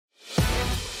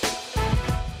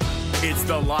It's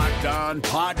the Locked On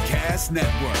Podcast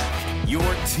Network, your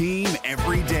team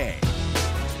every day.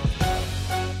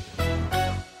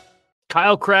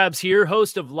 Kyle Krabs here,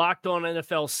 host of Locked On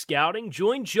NFL Scouting.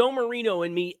 Join Joe Marino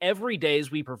and me every day as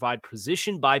we provide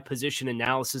position-by-position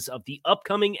analysis of the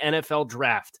upcoming NFL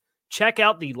Draft. Check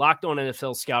out the Locked On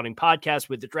NFL Scouting podcast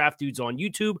with the Draft Dudes on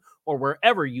YouTube or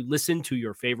wherever you listen to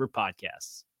your favorite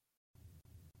podcasts.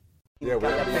 Yeah,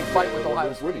 that big fight with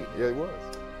Ohio State. Yeah, it was.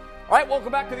 All right,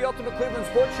 welcome back to the Ultimate Cleveland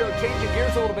Sports Show. Changing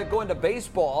gears a little bit, going to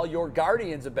baseball. Your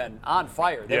Guardians have been on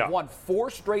fire. They've won 4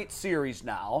 straight series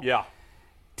now. Yeah.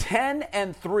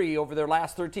 10-3 over their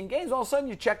last 13 games. All of a sudden,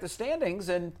 you check the standings,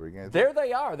 and there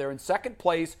they are. They're in second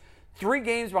place, 3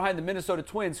 games behind the Minnesota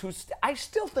Twins, who I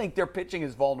still think their pitching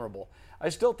is vulnerable. I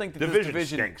still think that this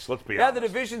division stinks. Let's be honest. honest. The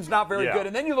division's not very good.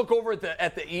 And then you look over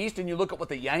at the East, and you look at what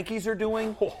the Yankees are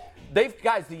doing.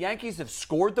 The Yankees have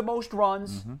scored the most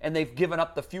runs, and they've given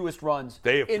up the fewest runs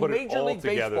they have in put Major it all League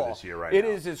together Baseball. This year, right It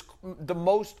now. is the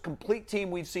most complete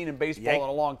team we've seen in baseball in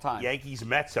a long time. Yankees,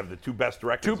 Mets have the 2 best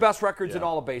records. 2 best records in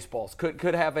all of baseball.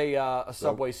 Could have a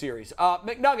Subway Series.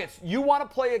 McNuggets, you want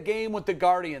to play a game with the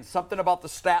Guardians? Something about the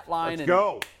stat line? Let's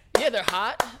go. Yeah, they're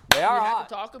hot. They are we hot. have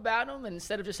to talk about them, and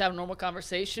instead of just having a normal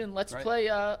conversation, let's play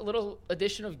a little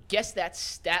edition of Guess That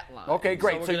Stat Line. Okay,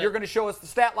 great. So you're going to show us the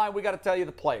stat line. We got to tell you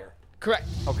the player. Correct.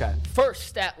 Okay. First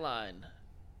stat line.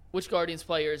 Which Guardians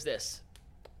player is this?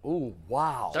 Ooh,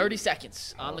 wow. 30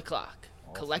 seconds on the clock.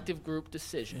 Awesome. Collective group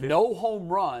decision. No home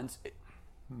runs.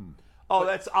 Oh,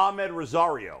 that's Ahmed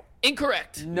Rosario.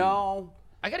 Incorrect. No.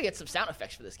 I got to get some sound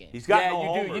effects for this game. He's got no you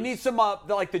homers. do. You need some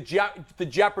the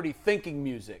Jeopardy thinking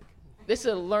music. This is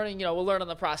a learning, we'll learn on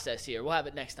the process here. We'll have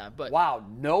it next time. But wow,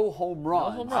 no home runs.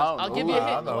 No home runs. I'll give you a hint.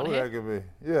 I know who that could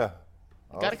be. Yeah.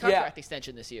 Got a contract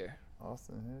extension this year.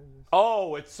 Austin Hedges.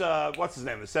 Oh, it's, what's his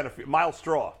name? The center field. Miles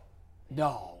Straw.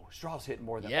 No. Straw's hitting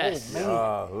more than Yes.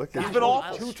 Oh, man. Look at He's been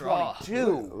awful.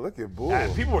 222. Look at Bull.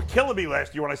 People were killing me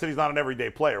last year when I said he's not an everyday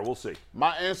player. We'll see.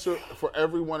 My answer for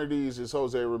every one of these is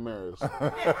Jose Ramirez.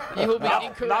 You will be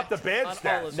incorrect. Not the bad on all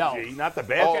stats, of them. G. Not the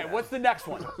bad Okay, stats. what's the next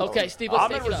one? Okay, Steve, let's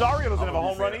Ahmed take it up. Rosario doesn't have a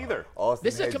home run either. Austin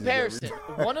This is a Hedges comparison.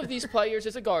 every- One of these players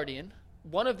is a Guardian.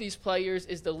 One of these players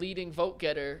is the leading vote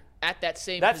getter at that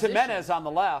same That's position. Jimenez on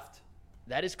the left.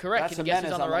 That is correct. That's Can you guess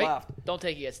who's Jimenez on the on the right? left. Don't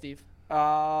take it yet, Steve.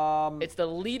 It's It's the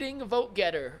leading vote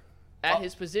getter at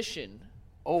his position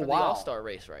for the All-Star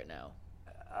race right now.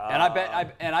 And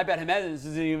I bet Jimenez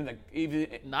isn't even Not probably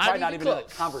even not even in the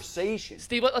close. conversation.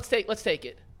 Steve, let's take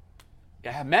it.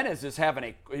 Yeah, Jimenez is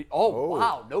having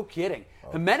wow, no kidding.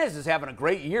 Jimenez is having a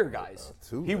great year, guys.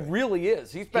 Two, He man. really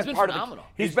is. He's been part phenomenal.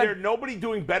 of the. Is there nobody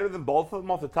doing better than both of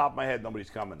them off the top of my head? Nobody's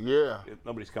coming. Yeah.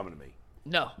 Nobody's coming to me.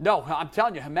 No. No, I'm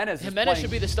telling you, Jimenez Jimenez should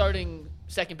be the starting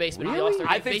second baseman of the All-Star game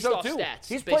I think based so off too. stats.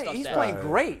 He's based playing off stats.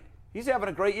 great. He's having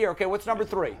a great year. Okay, what's number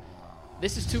 3?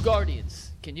 This is 2 Guardians.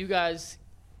 Can you guys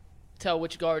tell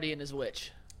which Guardian is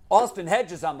which? Austin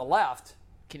Hedges on the left.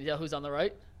 Can you tell who's on the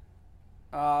right?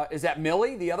 Is that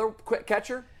Millie, the other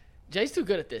catcher? Jay's too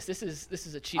good at this. This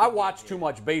is a cheating. I watch too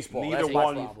much baseball. Neither That's my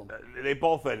one. problem. They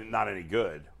both are not any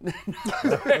good. Look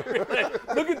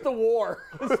at the war.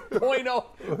 0.0,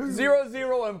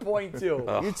 0.0, and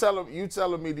 0.2. You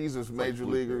telling me these are major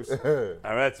leaguers?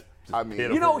 That's I mean,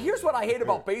 pitiful. Here's what I hate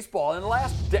about baseball. In the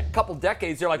last couple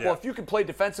decades, they're like, well, if you can play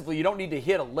defensively, you don't need to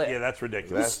hit a lick. Yeah, that's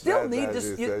ridiculous. still need to.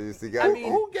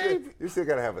 who gave? You still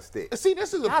gotta have a stick. See,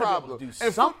 this is the Gotta be able problem. to do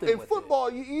In something in with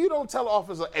football, you don't tell an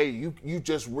officer, "Hey, you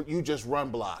just run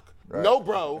block." Right. No,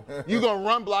 bro, you gonna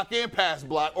run block and pass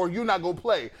block, or you're not gonna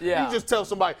play. Yeah. You just tell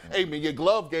somebody, "Hey, man, your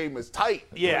glove game is tight."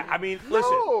 Yeah, I mean, listen,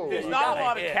 No. there's You not a gotta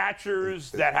lot of hit.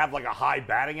 catchers that have like a high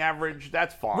batting average.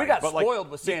 That's fine. We got But, like, spoiled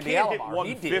with you Sandy can't hit Alomar.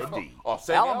 He did. 150. Oh,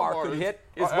 Sandy Alomar Alomar could is- hit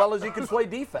as well as he could play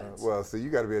defense. Well, so you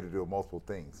got to be able to do multiple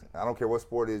things. I don't care what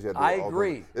sport it is. You got to do I all those.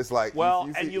 agree. It's like Well,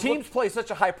 you and see, you Teams play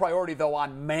such a high priority, though,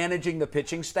 on managing the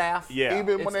pitching staff. Yeah.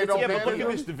 Even when they It's- don't Yeah, but manage look at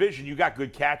them? this division. You got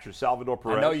good catchers. Salvador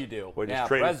Perez. know you do. We just Yeah,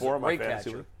 traded Perez is for a him. great My fantasy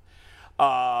catcher.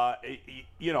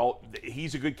 league.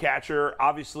 He's a good catcher.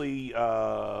 Obviously, you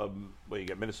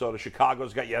got Minnesota.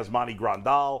 Chicago's got Yasmani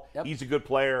Grandal. Yep. He's a good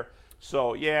player.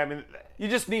 So, yeah, I mean, You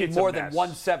just need it's a more than mess.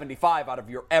 175 out of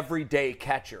your everyday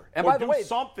catcher. And Or by the do way,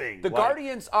 something, the like-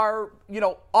 Guardians are,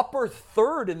 upper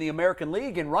third in the American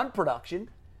League in run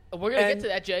production. We're going to get And- to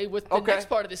that, Jay, with the Okay. next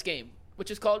part of this game, which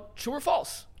is called True or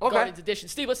False. Okay. Guardians edition.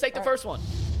 Steve, let's take the first one.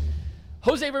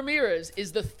 Jose Ramirez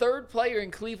is the 3rd player in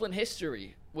Cleveland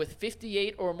history with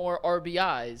 58 or more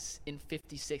RBIs in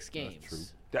 56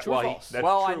 games. True or false? That's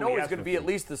Well, I true. know He he's has going to been be at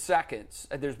least the second.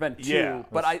 There's been 2. Yeah.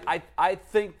 But I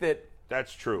think that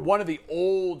That's true. one of the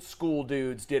old school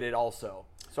dudes did it also.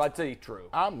 So I'd say true.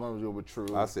 I'm gonna go with true.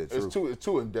 I said true. It's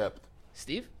too in depth.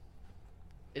 Steve?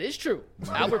 It is true.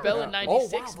 Albert Bell in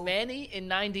 96, Manny in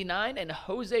 99, and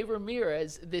Jose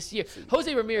Ramirez this year.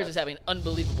 Jose Ramirez is having an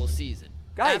unbelievable season.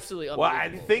 Guys, absolutely unbelievable.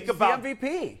 Well, and think about the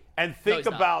MVP. And think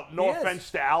about no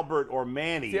offense to Albert or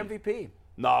Manny. He's the MVP.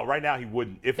 No, right now he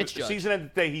wouldn't. If it's the season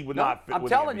ended today, he would not fit I'm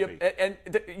with telling the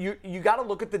MVP. you got to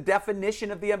look at the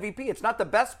definition of the MVP. It's not the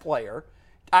best player.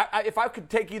 If I could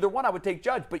take either one, I would take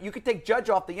Judge. But you could take Judge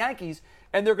off the Yankees,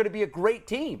 and they're going to be a great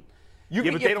team.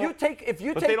 But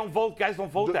they don't vote. Guys don't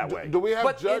vote that way. Do we have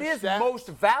but Judge it is stats? most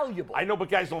valuable. I know, but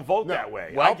guys don't vote that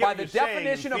way. Well, by the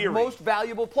definition of most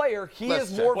valuable player, he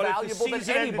is more valuable than anybody. If the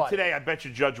season ended today, I bet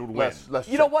you Judge would win.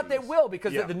 You know what? They will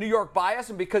because of the New York bias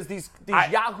and because these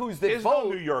yahoos that there's vote.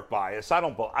 No New York bias. I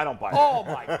don't buy that. Oh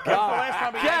my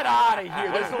God! Get out of here!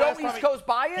 There's no East Coast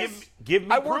bias. Give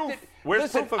me proof.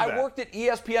 Where's proof of that? I worked at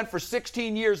ESPN for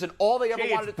 16 years, and all they ever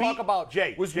wanted to talk about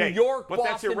was New York, but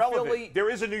Boston, that's irrelevant. Philly.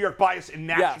 There is a New York bias in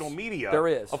national media. There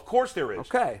is. Of course there is.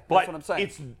 Okay, but that's what I'm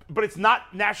saying. It's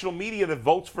not national media that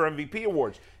votes for MVP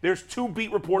awards. There's 2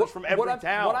 beat reporters from every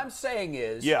town. What I'm saying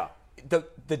is,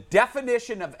 the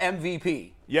definition of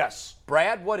MVP. Yes.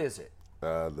 Brad, what is it?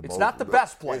 It's not the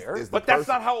best player. But that's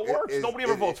not how it works. Nobody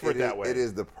ever votes for it that way. It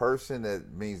is the person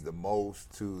that means the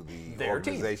most to the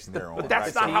organization they're on. But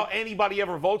that's not how anybody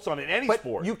ever votes on it in any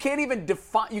sport. You can't even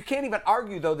define. You can't even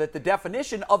argue though that the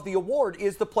definition of the award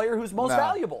is the player who's most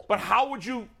valuable. But how would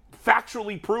you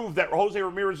factually prove that Jose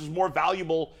Ramirez is more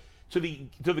valuable to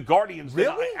the Guardians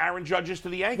than Aaron Judge is to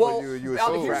the Yankees? Well,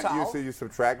 you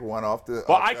subtract one off the.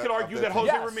 Well, I could argue that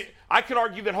Jose Ramirez. I could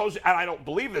argue that Jose, and I don't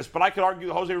believe this, but I could argue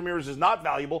that Jose Ramirez is not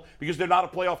valuable because they're not a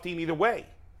playoff team either way.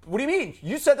 What do you mean?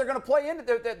 You said they're going to play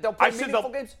they'll play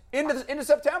meaningful games into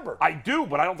September. I do,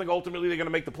 but I don't think ultimately they're going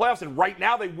to make the playoffs. And right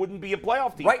now they wouldn't be a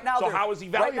playoff team. Right now, so how is he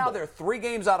valuable? Right now they're 3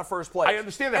 games out of first place. I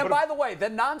understand that. And by the way, the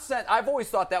nonsense. I've always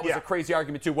thought that was a crazy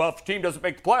argument too. Well, if a team doesn't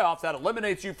make the playoffs, that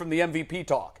eliminates you from the MVP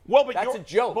talk. Well, but that's a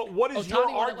joke. But what is your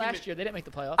argument? Last year they didn't make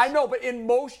the playoffs. I know, but in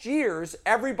most years,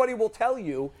 everybody will tell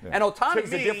you. And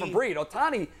Ohtani's a different breed.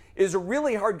 Ohtani is a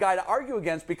really hard guy to argue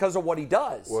against because of what he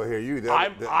does. Well,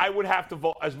 I would have to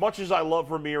vote. As much as I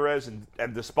love Ramirez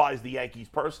and despise the Yankees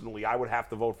personally, I would have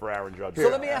to vote for Aaron Judge. So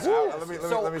let me ask you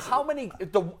this. How many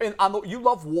you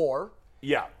love WAR.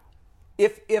 Yeah.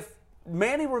 If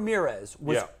Manny Ramirez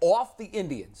was off the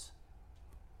Indians,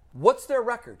 what's their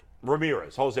record?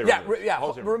 Jose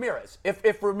Ramirez. Ramirez.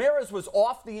 If Ramirez was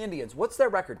off the Indians, what's their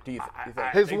record, do you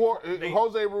think?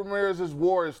 Jose Ramirez's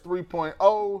WAR is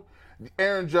 3.0.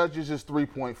 Aaron Judge's is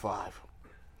 3.5.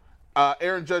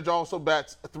 Aaron Judge also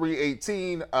bats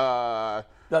 318. Now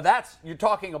you're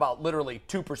talking about literally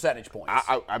 2 percentage points.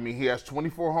 I mean, he has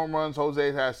 24 home runs.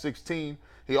 Jose has 16.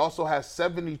 He also has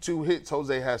 72 hits.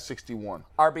 Jose has 61.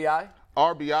 RBIs,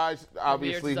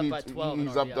 obviously,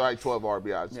 he's up to like 12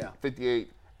 RBIs. Yeah.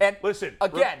 58. And listen,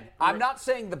 again, I'm not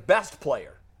saying the best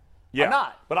player. Yeah, I'm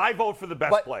not. But I vote for the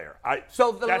best player.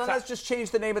 Let's just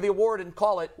change the name of the award and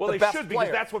call it the best player. Well, they should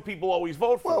because that's what people always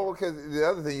vote for. Well, because the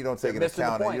other thing you don't take into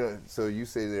account, so you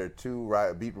say there are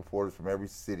 2 beat reporters from every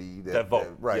city that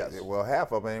vote. Right. Yes. Well,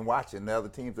 half of them ain't watching. The other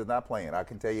teams are not playing. I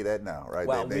can tell you that now, right?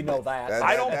 Well, we know that.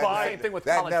 I don't buy same thing with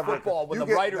college football when the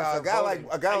writers are voting.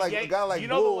 A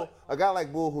guy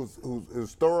like Bull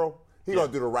who's thorough. He's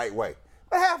gonna do the right way.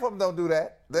 But half of them don't do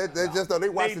that. They just don't. They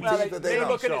watch the teams that they know. They're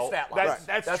looking at stat lines.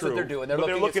 That's true. What they're doing. They're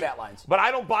looking at stat lines. But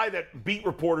I don't buy that beat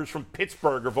reporters from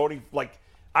Pittsburgh are voting like.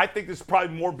 I think there's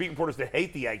probably more beat reporters that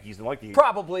hate the Yankees than like the Yankees.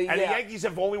 Probably, and the Yankees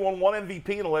have only won 1 MVP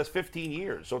in the last 15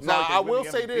 years. So it's now, not like I will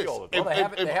say this. They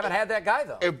haven't had that guy,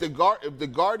 though. If the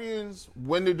Guardians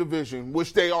win the division,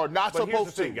 which they are not supposed to. Here's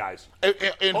the thing, guys.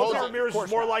 Jose Ramirez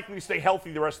is more likely to stay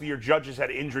healthy the rest of the year. Judge has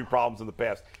had injury problems in the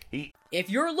past. If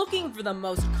you're looking for the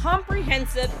most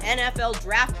comprehensive NFL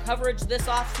draft coverage this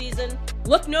offseason,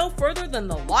 look no further than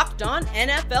the Locked On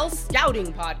NFL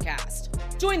Scouting Podcast.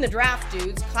 Join the draft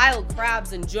dudes, Kyle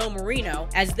Krabs and Joe Marino,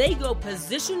 as they go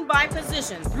position by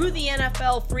position through the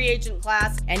NFL free agent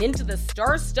class and into the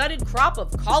star-studded crop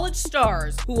of college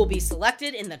stars who will be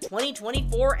selected in the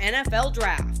 2024 NFL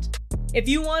Draft. If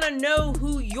you want to know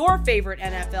who your favorite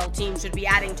NFL team should be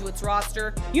adding to its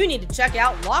roster, you need to check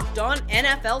out Locked On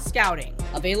NFL Scouting,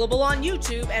 available on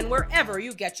YouTube and wherever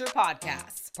you get your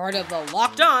podcasts. Part of the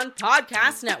Locked On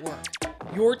Podcast Network.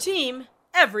 Your team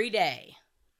every day.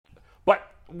 But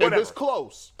whatever. If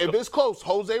it's close,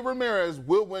 Jose Ramirez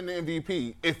will win the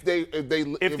MVP if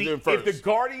the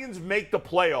Guardians make the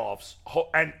playoffs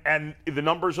and the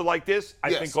numbers are like this,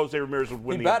 I think Jose Ramirez would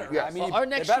win the MVP. Yes. Our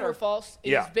next true or false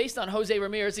is based on Jose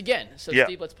Ramirez again. So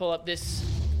Steve, let's pull up this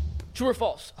True or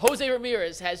false? Jose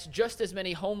Ramirez has just as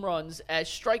many home runs as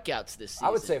strikeouts this season. I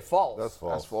would say false. That's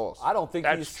false. That's false. I don't think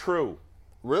That's true.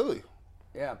 Really?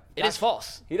 Yeah. It is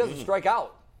false. He doesn't strike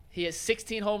out. He has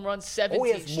 16 home runs, 17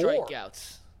 he has more.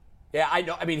 strikeouts. Yeah, I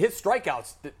know. I mean, his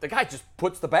strikeouts, the guy just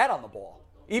puts the bat on the ball.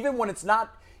 Even when it's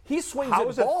not, he swings How at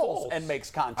is that balls false? and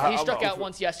makes contact. He struck out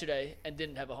once yesterday and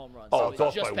didn't have a home run. Oh, So it's he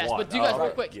off just by passed. one. But do you guys, real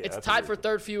right. quick, Yeah, it's that's tied for weird.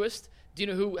 third fewest. Do you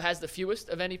know who has the fewest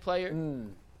of any player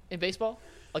in baseball?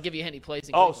 I'll give you a hint. He plays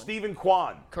in Oh, Cleveland. Stephen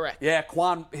Kwan. Correct. Yeah,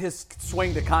 Quan, his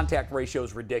swing to contact ratio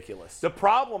is ridiculous. The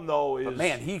problem, though, is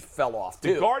Man, he fell off,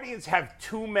 the too. Guardians have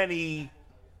too many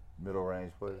Middle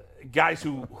range player. guys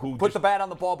who Put just the bat on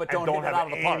the ball, but and don't hit have it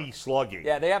out of the park. any slugging.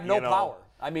 Yeah, they have no you know? power.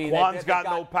 I mean, Kwan's they've got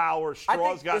no power. I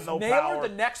Straw's think got is no Naylor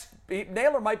power.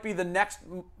 Naylor might be the next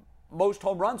most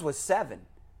home runs with 7.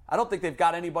 I don't think they've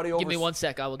got anybody over. Give me 1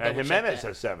 sec. I will double check Jimenez that.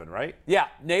 has 7, right? Yeah,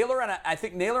 Naylor and I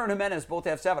think Naylor and Jimenez both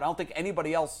have 7. I don't think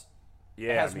anybody else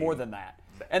has I mean, more than that.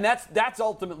 And that's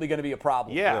ultimately going to be a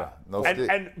problem. Yeah. no stick.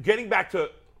 And getting back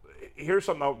to, here's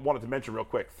something I wanted to mention real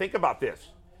quick. Think about this.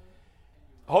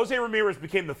 Jose Ramirez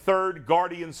became the third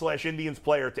Guardians/Indians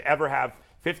player to ever have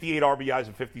 58 RBIs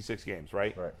in 56 games,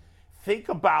 right? Right. Think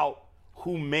about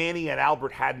who Manny and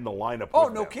Albert had in the lineup. Oh,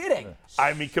 with no them. kidding.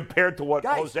 I mean, compared to what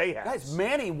Guys, Jose has. Guys,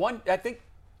 Manny won, I think,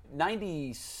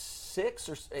 96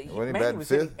 or When he Manny batted was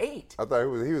fifth? hitting 8. I thought he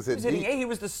was He was hitting hitting deep. 8. He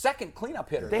was the second cleanup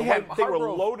hitter. They When were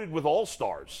Hargrove- loaded with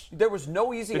all-stars. There was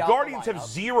no easy The out Guardians the have lineup.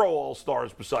 0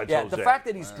 all-stars besides Yeah, Jose. the fact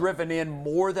that he's driven in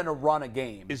more than a run a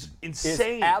game is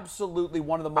insane. Is absolutely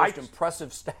one of the most I- impressive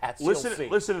stats Listen, you'll see.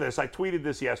 listen to this. I tweeted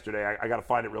this yesterday. I got to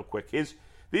find it real quick. These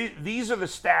are the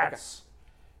stats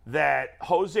that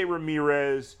Jose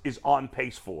Ramirez is on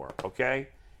pace for. Okay,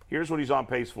 here's what he's on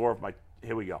pace for.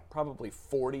 Here we go. Probably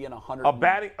 40 and 100. A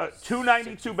batting,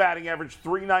 292 batting average,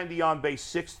 390 on base,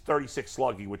 636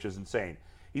 slugging, which is insane.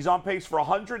 He's on pace for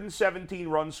 117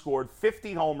 runs scored,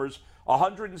 15 homers,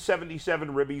 177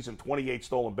 ribbies, and 28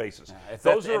 stolen bases. If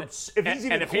Those that- are and if he's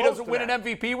even if he close doesn't to win that. an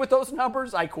MVP with those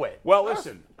numbers, I quit. Well,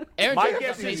 listen. Aaron my Judge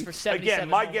guess on pace is for 77 again.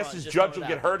 My home guess runs, is just Judge know will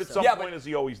that, get hurt at so. some Yeah, point, but as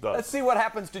he always does. Let's see what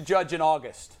happens to Judge in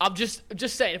August. I'm just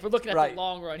saying, if we're looking at Right. the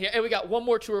long run here, and we got one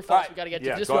more true or false right. we got to get to.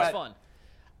 Yeah, This go was ahead. fun.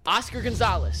 Oscar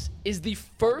Gonzalez is the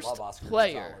first love Oscar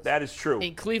player Gonzalez. That is true.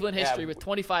 in Cleveland history Yeah. with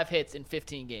 25 hits in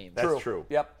 15 games. That's true.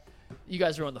 Yep. You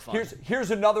guys ruined the fun.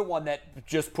 Here's another one that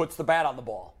just puts the bat on the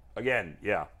ball. Again,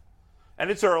 yeah.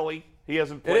 And it's early. He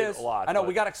hasn't It played is. a lot. I know but-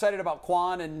 we got excited about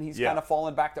Quan, and he's Yeah. kind of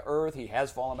fallen back to earth. He has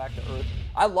fallen back to earth.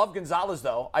 I love Gonzalez,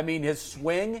 though. I mean, his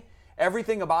swing,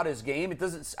 everything about his game. It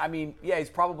doesn't. I mean, yeah, he's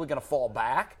probably going to fall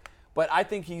back, but I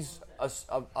think he's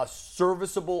a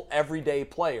serviceable everyday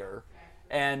player.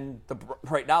 And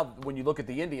right now, when you look at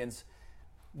the Indians,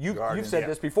 you've said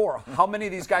this before. How many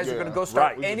of these guys are going to go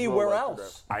start Right. anywhere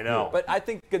else? I know. But I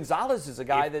think Gonzalez is a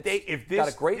guy that's got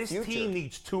a great this future. team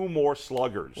needs 2 more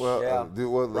sluggers. Well, Yeah.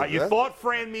 right? You thought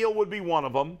Fran Meal would be one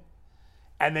of them,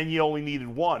 and then you only needed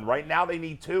 1. Right now they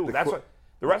need 2. That's what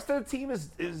the rest of the team is.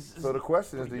 So the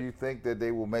question is, do you think that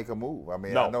they will make a move? I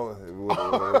mean, No. I know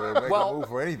they'll make a move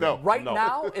for anything. Right No.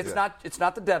 now, it's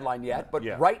not the deadline yet, but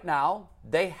Yeah. right now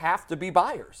they have to be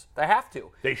buyers. They have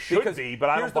to. They should Because be, but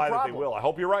I here's don't buy the that they problem. will. I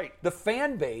hope you're right. The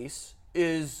fan base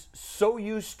is so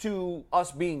used to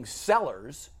us being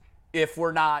sellers if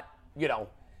we're not,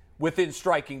 within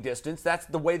striking distance. That's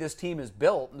the way this team is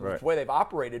built, and Right. the way they've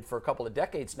operated for a couple of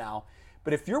decades now.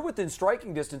 But if you're within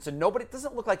striking distance and it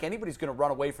doesn't look like anybody's going to run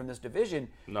away from this division,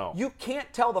 No. you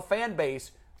can't tell the fan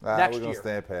base next we're year. gonna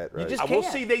stand pat, You right? just We'll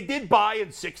can't. see. They did buy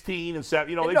in 16 and 7.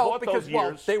 They bought because those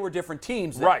years. they were different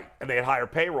teams. then. Right, and they had higher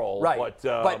payroll. Right.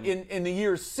 But, in the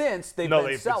years since, they've no, been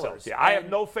they've sellers. been sellers. Yeah, I have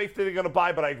And no faith that they're going to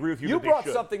buy, but I agree with you. You that they brought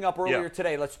should. something up earlier Yeah.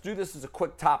 today. Let's do this as a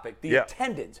quick topic. The Yeah.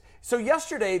 attendance. So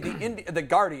yesterday, the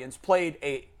Guardians played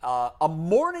a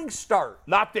morning start.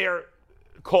 Not their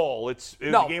call.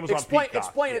 The game was on Peacock.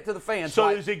 Explain it to the fans. So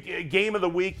why- there's a game of the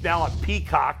week now on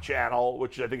Peacock channel,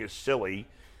 which I think is silly,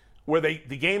 where the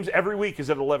games every week is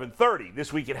at 11:30.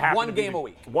 This week it happened One to be game a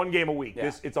week. One game a week.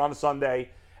 Yeah. It's on a Sunday,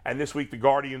 and this week the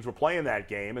Guardians were playing that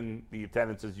game, and the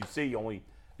attendance, as you see, only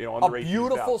under a 18,000.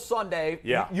 beautiful Sunday.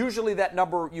 Yeah. Usually that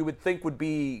number you would think would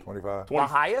be 25. the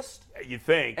highest. You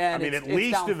think? And I mean, it's at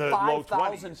least down in the low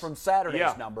 5,000 20s from Saturday's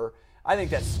Yeah. number. I think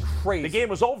that's crazy. The game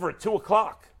was over at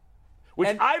 2:00, which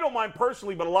And- I don't mind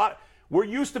personally, but we're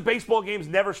used to baseball games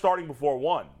never starting before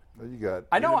 1.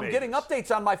 I know I'm getting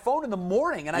updates on my phone in the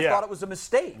morning, and I thought it was a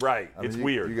mistake. Right. It's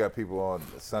weird. You got people on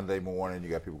Sunday morning. You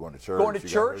got people going to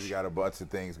church. You got a bunch of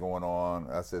things going on.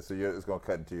 I said, so it's going to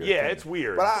cut into your attendance. It's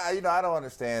weird. But I don't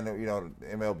understand.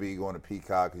 MLB going to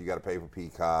Peacock, you got to pay for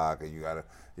Peacock, and you got to.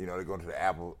 They're going to the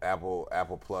Apple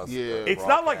Plus. Yeah. It's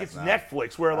not like it's now.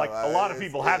 Netflix, where like a lot of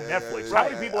people have Netflix. How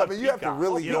many people have Peacock? You have to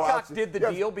really go out. Peacock did the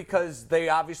deal because they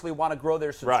obviously want to grow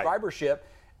their subscribership. Right.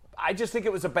 I just think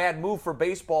it was a bad move for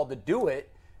baseball to do it.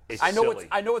 I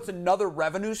know it's another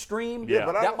revenue stream. Yeah,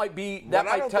 but that might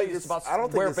tell you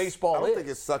about where baseball is. I don't think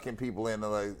it's sucking people in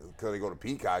because they go to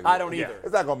Peacock. I don't either.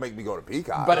 It's not going to make me go to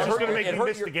Peacock. But it's going to make you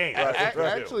miss the game.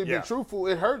 Actually, be truthful,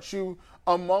 it hurts you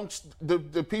amongst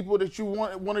the people that you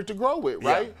wanted to grow with,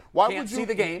 right? Yeah. Why would you see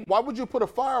the game? Why would you put a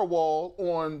firewall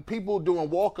on people doing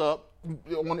walk-up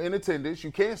in attendance?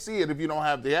 You can't see it if you don't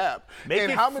have the app.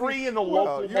 Make it free in the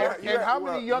local market. And how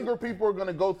many younger people are going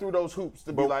to go through those hoops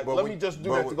to be like, let me just do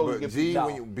that to go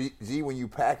get when you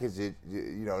package it,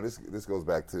 this goes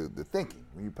back to the thinking.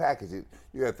 When you package it,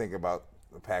 you got to think about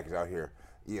the package out here,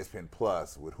 ESPN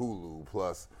Plus with Hulu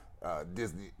plus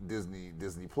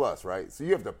Disney Plus, right? So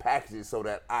you have to package it so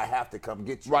that I have to come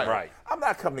get you. Right. I'm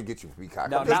not coming to get you for Peacock.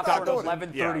 No, not for an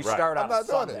 11:30 start on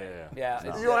Sunday. Yeah.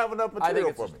 You don't have enough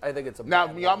material for me. I think it's a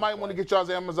now y'all might want to get y'all's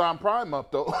Amazon Prime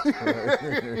up though.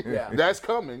 That's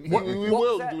coming. We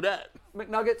will do that.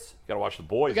 McNuggets. Got to watch the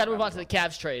boys. We got to move on to the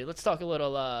Cavs trade. Let's talk a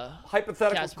little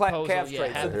hypothetical Cavs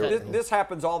trade. So this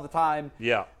happens all the time.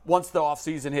 Yeah. Once the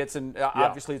offseason hits, and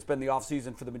obviously it's been the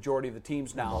offseason for the majority of the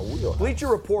teams now. Bleacher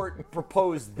Report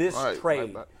proposed this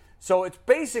trade. So it's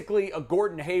basically a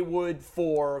Gordon Hayward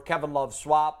for Kevin Love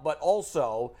swap, but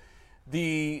also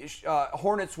the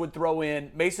Hornets would throw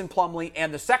in Mason Plumlee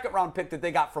and the second-round pick that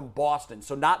they got from Boston.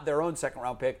 So not their own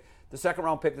second-round pick, the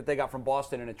second-round pick that they got from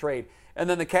Boston in a trade. And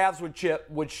then the Cavs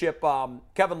would ship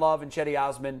Kevin Love and Cedi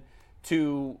Osman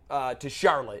to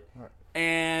Charlotte. Right.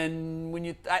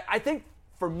 And I think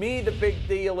for me the big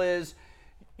deal is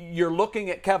you're looking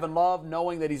at Kevin Love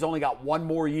knowing that he's only got one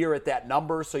more year at that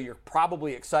number, so you're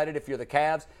probably excited if you're the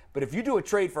Cavs. But if you do a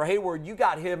trade for Hayward, you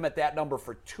got him at that number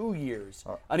for 2 years,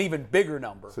 an even bigger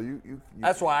number. So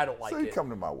that's why I don't like it. So you come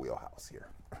to my wheelhouse here.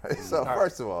 Right? So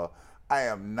first of all, I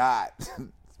am not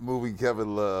moving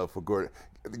Kevin Love for Gordon.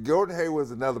 Gordon Hayward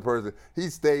is another person.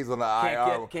 He stays on the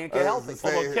IR. Can't get healthy.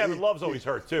 Although Kevin Love's always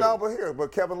hurt too. No,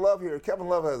 but Kevin Love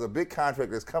has a big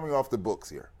contract that's coming off the books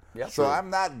here. Yep. So I'm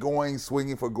not going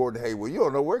swinging for Gordon Hayward. You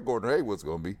don't know where Gordon Hayward's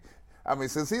going to be. I mean,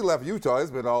 since he left Utah,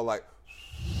 it's been all like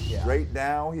straight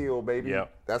downhill, baby.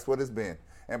 Yep. That's what it's been.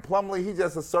 And Plumlee, he's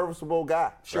just a serviceable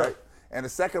guy. Sure. Right? And the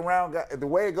second round guy, the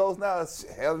way it goes now,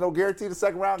 hell, no guarantee the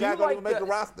second round guy going to make the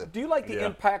roster. Do you like the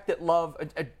impact that Love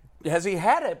has he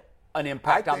had an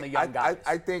impact on the young guys?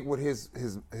 I think with his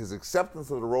acceptance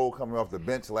of the role coming off the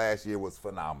bench last year was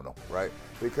phenomenal, right?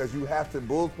 Because you have to,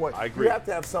 Bull's point, I agree. You have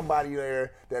to have somebody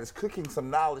there that is cooking some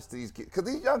knowledge to these kids.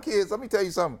 Because these young kids, let me tell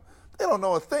you something, they don't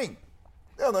know a thing.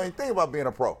 They don't know anything about being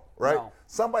a pro, right? No.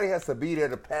 Somebody has to be there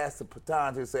to pass the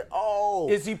baton to say, oh.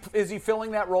 Is he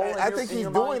filling that role? I think he's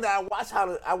doing that.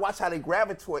 I watch how they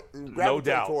gravitate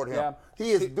toward him. Yeah.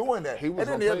 He is doing that. He was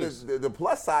and then the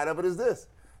plus side of it is this.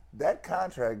 That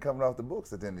contract coming off the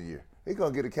books at the end of the year. He's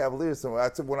going to get the Cavaliers some.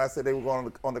 When I said they were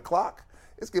going on the clock,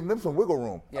 it's giving them some wiggle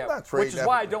room. Yeah. I'm not trading Which is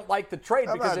why I don't like the trade,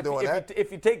 I'm because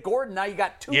if you take Gordon, now you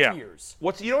got 2 years.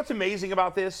 You know what's amazing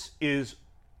about this is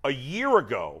a year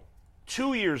ago,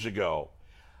 2 years ago,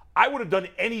 I would have done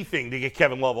anything to get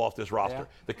Kevin Love off this roster. Yeah.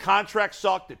 The contract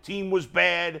sucked. The team was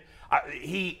bad.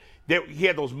 He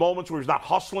had those moments where he was not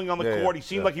hustling on the court. He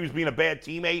seemed like he was being a bad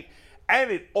teammate. And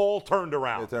it all turned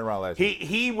around. It turned around last year.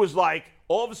 He was like,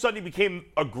 all of a sudden he became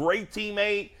a great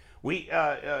teammate.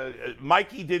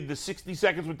 Mikey did the 60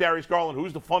 seconds with Darius Garland,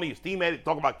 who's the funniest teammate.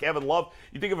 Talk about Kevin Love.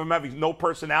 You think of him having no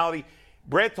personality.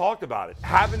 Brad talked about it.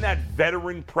 Having that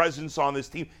veteran presence on this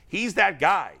team, he's that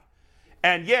guy.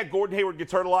 And Gordon Hayward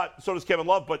gets hurt a lot, so does Kevin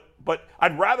Love, but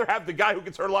I'd rather have the guy who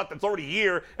gets hurt a lot that's already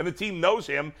here and the team knows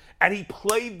him, and he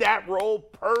played that role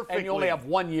perfectly. And you only have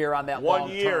 1 year on that 1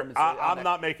 year. I'm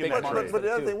not making that trade. But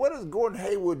the other thing, what is Gordon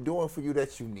Hayward doing for you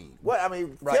that you need?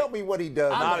 Tell me what he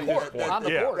does. On the court.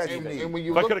 That you need. And when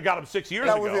you I could have got him 6 years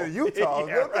ago. That was in Utah.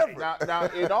 Now,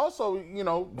 it also,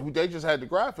 they just had the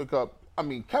graphic up. I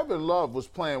mean, Kevin Love was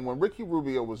playing when Ricky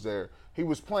Rubio was there. He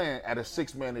was playing at a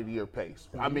 6-man-a-year pace.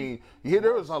 I mean,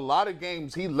 there was a lot of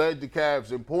games he led the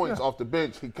Cavs in points off the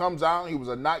bench. He comes out, he was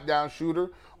a knockdown shooter,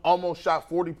 almost shot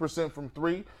 40% from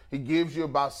three. He gives you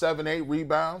about 7-8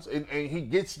 rebounds, and he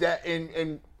gets that.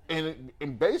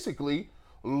 And basically,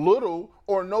 little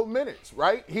or no minutes,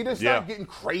 right? He just not getting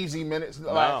crazy minutes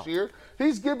last year.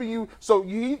 He's giving you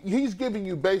he's giving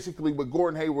you basically what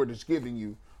Gordon Hayward is giving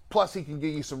you. Plus, he can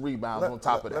give you some rebounds on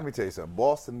top of that. Let me tell you something.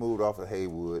 Boston moved off of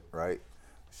Haywood, right?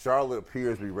 Charlotte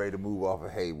appears to be ready to move off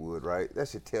of Haywood, right? That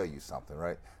should tell you something,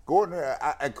 right? Gordon,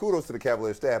 and kudos to the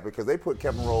Cavaliers staff because they put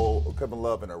Kevin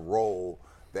Love in a role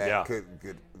that could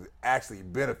actually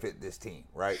benefit this team,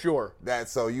 right? Sure. That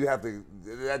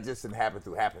just didn't happen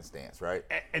through happenstance, right?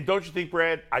 And don't you think,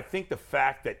 Brad, I think the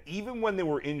fact that even when there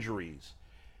were injuries,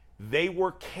 they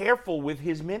were careful with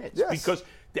his minutes. Yes. Because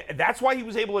that's why he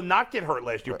was able to not get hurt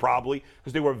last year, probably,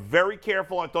 because they were very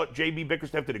careful. I thought J.B.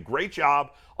 Bickerstaff did a great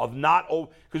job of not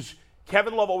 – because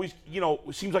Kevin Love always,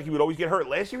 seems like he would always get hurt.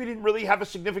 Last year, he didn't really have a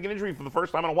significant injury for the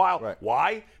first time in a while. Right.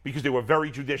 Why? Because they were very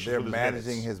judicious They're with his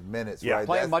managing his minutes, right?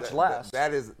 Playing much less.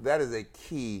 That is a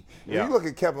key. When you look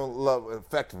at Kevin Love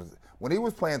effectiveness, when he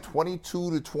was playing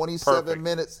 22 to 27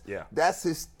 minutes, that's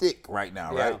his stick right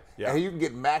now, right? Yeah. And you can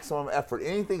get maximum effort.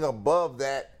 Anything above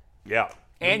that,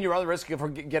 and you're on the risk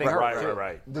of getting hurt.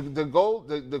 Right.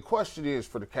 The question is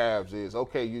for the Cavs is,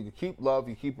 okay, you can keep Love,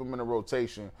 you keep him in a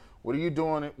rotation. What are you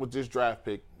doing with this draft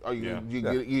pick? You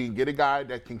can get a guy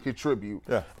that can contribute.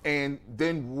 Yeah. And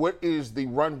then what is the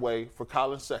runway for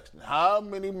Colin Sexton? How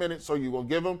many minutes are you going to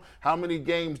give him? How many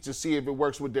games to see if it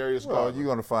works with Darius Garland? Well, you're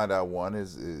going to find out one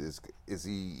is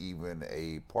he even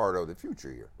a part of the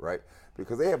future here, right?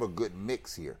 Because they have a good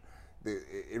mix here.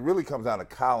 It really comes down to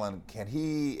Colin. Can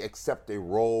he accept a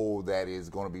role that is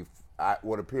going to be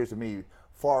what appears to me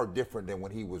far different than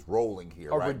when he was rolling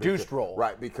here? A reduced role.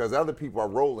 Right, because other people are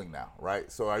rolling now,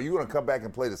 right? So are you going to come back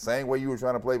and play the same way you were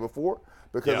trying to play before?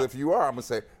 Because if you are, I'm going to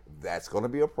say that's going to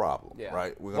be a problem,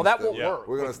 right? That won't work.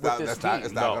 We're going to stop. It's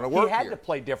not going to work. He had to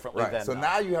play differently then. So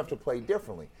now you have to play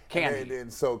differently. Can he?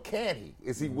 And so can he?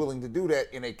 Is he willing to do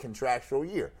that in a contractual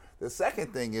year? The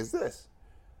second thing is this,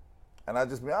 and I'll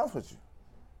just be honest with you.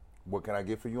 What can I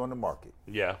get for you on the market?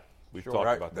 Yeah. We've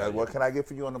talked about that. What can I get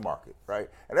for you on the market, right?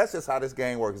 And that's just how this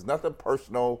game works. It's nothing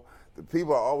personal. The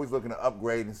people are always looking to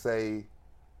upgrade and say,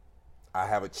 I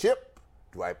have a chip.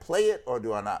 Do I play it or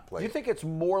do I not play it? Do you think it's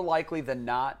more likely than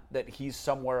not that he's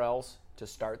somewhere else to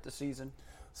start the season?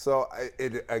 So,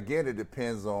 it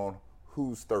depends on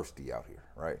who's thirsty out here,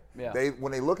 right? Yeah.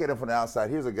 When they look at him from the outside,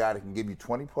 here's a guy that can give you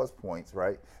 20-plus points,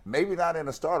 right? Maybe not in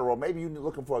a starter role. Maybe you're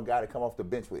looking for a guy to come off the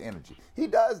bench with energy. He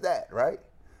does that, right?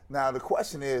 Now, the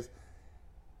question is,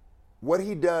 what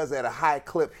he does at a high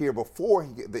clip here before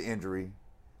he get the injury,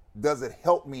 does it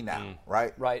help me now,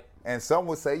 right? Right. And some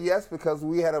would say yes, because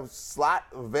we had a slot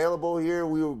available here.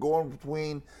 We were going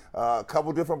between a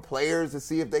couple different players to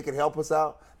see if they could help us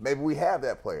out. Maybe we have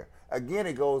that player. Again,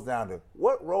 it goes down to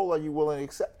what role are you willing to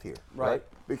accept here, right?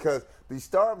 Because the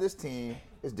star of this team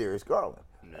is Darius Garland.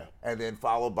 And then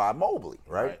followed by Mobley,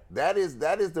 right? That is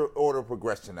the order of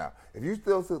progression now. If you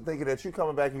still thinking that you're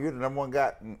coming back and you're the number one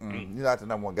guy, you're not the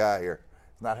number one guy here.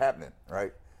 It's not happening,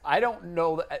 right? I don't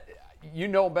know that. You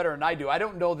know better than I do. I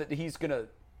don't know that he's going to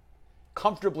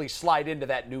comfortably slide into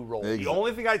that new role. The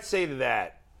only thing I'd say to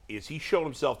that is he showed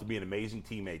himself to be an amazing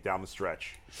teammate down the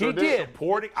stretch. He did.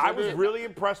 I was really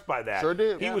impressed by that. Sure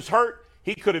did. He was hurt.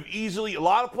 He could have easily, a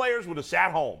lot of players would have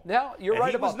sat home. Yeah, you're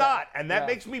right about that. He was not, and that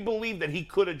makes me believe that he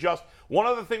could adjust. One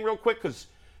other thing real quick, because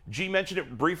G mentioned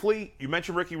it briefly. You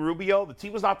mentioned Ricky Rubio. The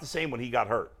team was not the same when he got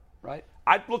hurt. Right.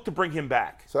 I'd look to bring him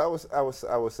back. So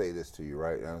I would say this to you,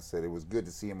 right? And I said it was good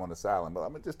to see him on the sideline, but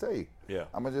I'm gonna just tell you. Yeah.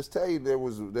 I'm gonna just tell you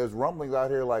there's rumblings out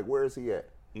here like, where is he at?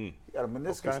 He got a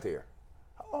meniscus tear.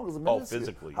 How long is a meniscus?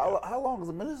 Physically. How long is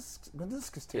a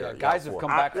meniscus tear? Yeah, guys have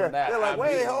come back from that. They're like,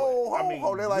 wait,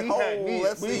 hold. They're like,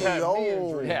 let's see.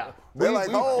 Yeah. They're like,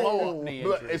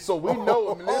 And so we know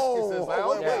a meniscus is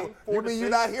out. Wait. You mean you're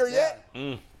not here yet?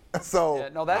 So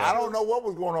I don't know what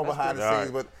was going on behind the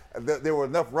scenes, but there were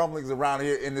enough rumblings around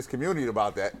here in this community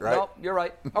about that, right? No, you're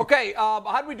right. Okay,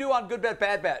 how did we do on Good Bet,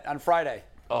 Bad Bet on Friday?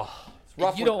 Oh,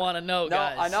 you don't want to know,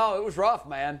 guys. No, I know. It was rough,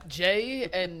 man. Jay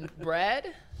and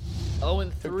Brad,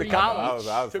 0-3.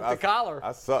 Took the collar.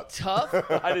 I sucked. Tough.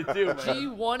 I did too, man. G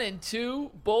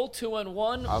 1-2, Bull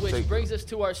 2-1, which brings us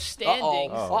to our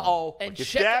standings. And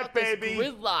check out this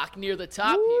gridlock near the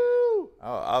top here.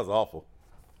 Oh, I was awful.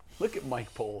 Look at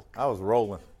Mike Pohl. I was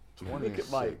rolling. Look at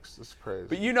Mike. That's crazy.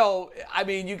 But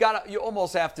you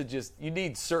almost have to you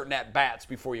need certain at-bats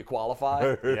before you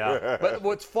qualify. Yeah. But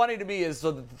what's funny to me is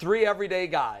the three everyday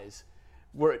guys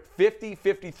we're at 50,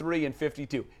 53, and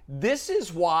 52. This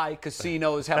is why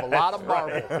casinos have a lot of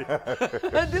marbles.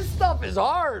 This stuff is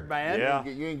hard, man. Yeah.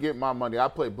 You ain't get my money. I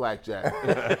play blackjack.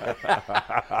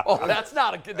 Oh, that's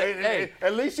not a good thing. Hey,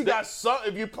 at least you got some.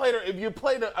 If you play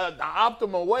the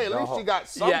optimal way, at least you got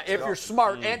something. yeah, if you're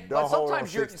smart. But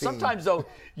sometimes though,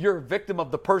 you're a victim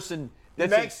of the person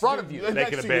that's in front of you.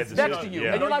 Making a bad decision. Next to you.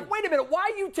 Yeah. And you're like, wait a minute,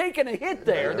 why are you taking a hit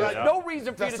there? There's no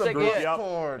reason for you to take a hit.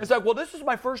 Yep. It's like, well, this is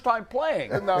my first time playing.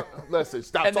 No, listen,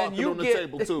 stop And then talking you on the get-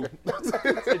 table, too.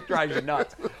 It drives you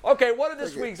nuts. Okay, what are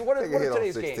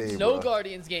today's games? No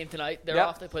Guardians game tonight. They're Yep.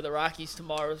 off. They play the Rockies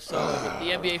tomorrow. So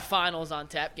the NBA Finals on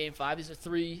tap, Game 5. These are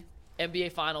 3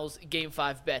 NBA Finals Game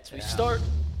 5 bets. We start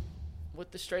with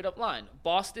the straight-up line.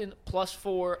 Boston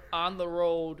 +4 on the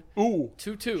road. Ooh.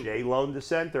 2-2. Jay Lone to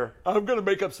center. I'm going to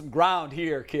make up some ground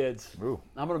here, kids. Ooh.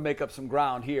 I'm going to make up some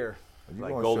ground here.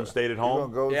 Like Golden State at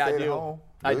home? Yeah, I Stay do. at home?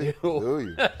 I Do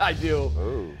do. you? I do.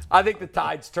 Ooh. I think the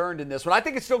tide's turned in this one. I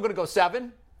think it's still going to go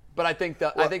 7, but I think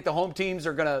the home teams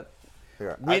are going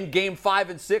to win Game 5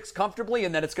 and 6 comfortably,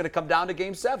 and then it's going to come down to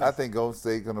Game 7. I think Golden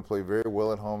State going to play very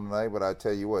well at home tonight, but I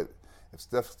tell you what, if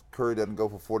Steph Curry doesn't go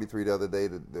for 43 the other day,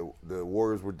 the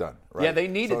Warriors were done. Right? Yeah, they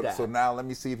needed that. So now let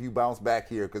me see if you bounce back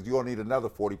here, because you're going to need another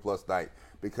 40-plus night.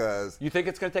 Because you think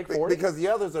it's going to take 40? Because the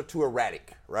others are too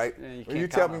erratic, right? Yeah, you when you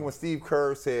can't tell count me on when Steve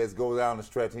Kerr says go down the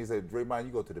stretch, and he said, Draymond,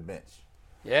 you go to the bench.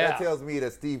 Yeah. That tells me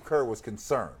that Steve Kerr was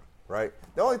concerned, right?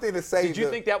 The only thing to say Did you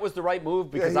think that was the right move?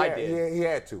 Because I did. He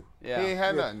had to. Yeah. He ain't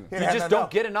had nothing. He You had just nothing.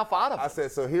 don't get enough out of it. I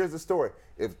said, so here's the story.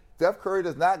 If Steph Curry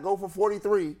does not go for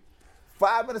 43,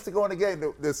 5 minutes to go in the game,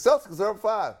 the Celtics are up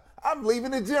 5. I'm leaving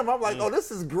the gym. I'm like, oh,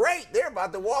 this is great. They're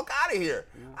about to walk out of here.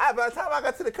 By the time I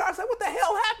got to the car, I said, what the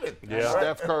hell happened? Yeah.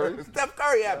 Steph Curry. Steph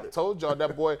Curry happened. I told y'all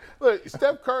that boy. Look,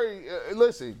 Steph Curry,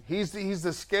 listen, he's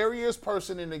the scariest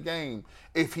person in the game.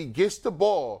 If he gets the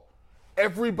ball,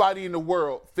 everybody in the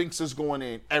world thinks it's going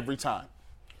in every time.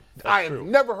 I have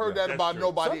never heard that about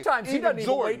nobody. Sometimes he doesn't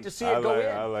even wait to see it go in.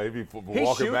 I like he He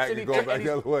walking shoots back and and going back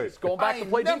the other way. He's going back to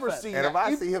play never defense. seen And if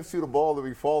I see him shoot a ball and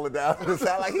be falling down, it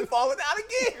sound like he's falling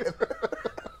down again.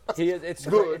 It's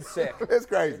good. It's sick. It's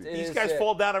crazy. It These is guys sick.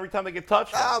 fall down every time they get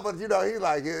touched. Ah, but you know,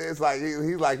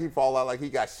 he fall out like he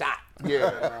got shot.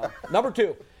 Yeah. Number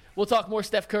 2. We'll talk more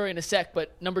Steph Curry in a sec,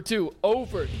 but number 2,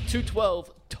 over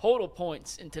 212 total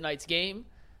points in tonight's game.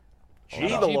 G the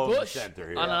G. lone Bush center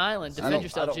here. on an island. I Defend don't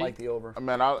yourself, G. like the over.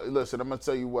 Man, listen, I'm gonna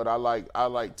tell you what I like. I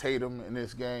like Tatum in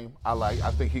this game. I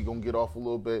think he's gonna get off a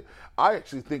little bit. I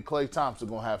actually think Klay Thompson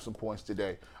gonna have some points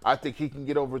today. I think he can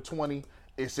get over 20.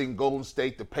 It's in Golden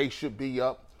State. The pace should be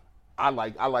up. I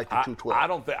like the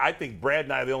 212. I think Brad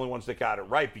and I are the only ones that got it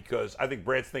right, because I think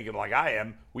Brad's thinking like I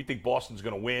am. We think Boston's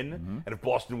going to win, and if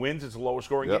Boston wins, it's a lower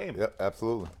scoring game. Yep,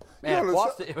 absolutely. Man, You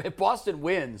know, if Boston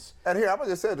wins, and here I'm gonna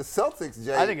just say the Celtics,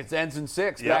 Jay. I think it ends in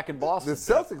 6 back in Boston. The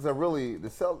Celtics are really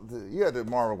you had to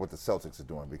marvel what the Celtics are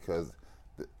doing, because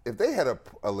if they had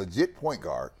a legit point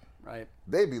guard, Right.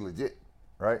 they'd be legit,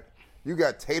 right? You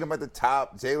got Tatum at the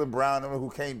top, Jaylen Brown, who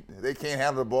can't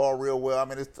handle the ball real well. I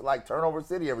mean, it's like turnover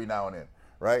city every now and then,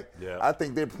 right? Yeah. I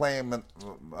think they're playing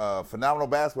phenomenal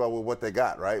basketball with what they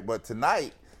got, right? But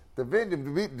tonight, the venue,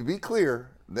 to be clear,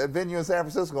 that venue in San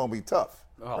Francisco is going to be tough.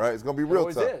 Right, it's gonna be real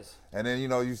always tough. is. And then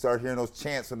you start hearing those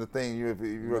chants from the thing. If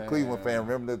you're a Cleveland fan,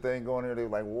 remember the thing going there? They were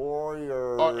like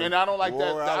Warriors. Oh, and I don't like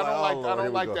that. Warriors. I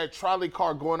don't like that trolley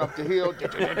car going up the hill.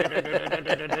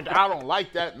 I don't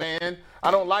like that, man.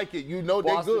 I don't like it. You know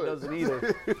they're Boston good. doesn't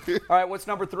either. All right, what's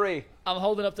number 3? I'm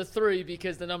holding up the 3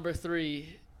 because the number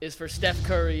 3 is for Steph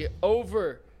Curry.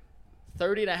 Over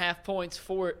 30.5 points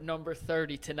for number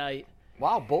 30 tonight.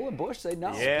 Wow, Bull and Bush say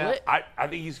no. Yeah, Split. I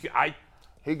think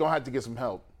He gonna have to get some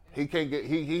help. He can't get.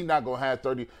 He not gonna have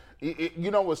 30.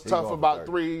 You know what's tough going for about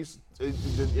 30. threes?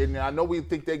 And I know we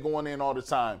think they're going in all the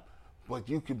time, but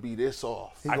you could be this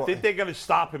off. I think they're going to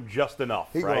stop him just enough,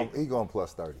 right? He going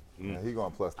plus 30. Yeah, he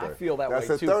going plus 30. I feel that way,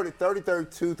 That's too. 30,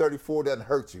 32, 34 doesn't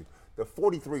hurt you. The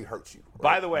 43 hurts you. Right?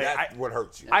 By the way, that's what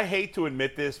hurts you. I hate to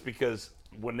admit this, because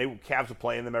when Cavs were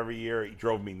playing them every year, he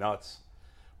drove me nuts.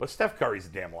 But Steph Curry's a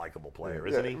damn likable player,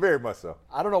 isn't he? Very much so.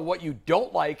 I don't know what you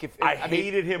don't like. I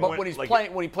hated him But when he's like,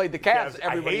 playing, when he played the Cavs, Cavs,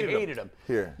 I everybody hated hated him. him.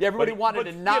 Here. Yeah, everybody But- wanted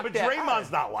but- to knock yeah, but that.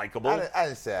 Draymond's not likable. I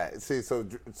didn't say that. See, so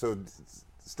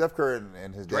Steph Curry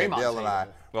and his dad Draymond's Dell and I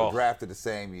hated were drafted the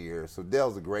same year. So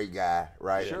Dell's a great guy,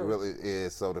 right? Sure. He really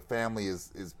is. So the family is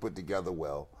put together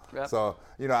well. Yep. So,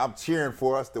 I'm cheering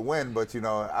for us to win, but, you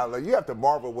have to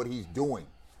marvel what he's doing.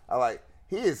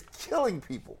 He is killing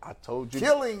people. I told you.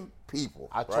 Killing people.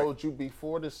 I told you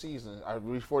before the season,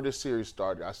 before this series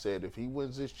started, I said if he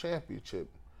wins this championship,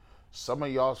 some of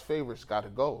y'all's favorites got to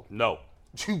go. No.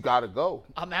 you got to go.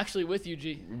 I'm actually with you,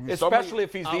 G. Especially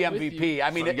if he's the I'm with MVP. you.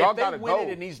 I mean, So if y'all they gotta win go. it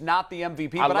and he's not the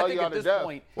MVP, I but I love think y'all at to this death.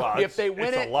 point, Well, if they win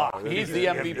it's a it, lock. he's the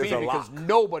It's MVP a because lock.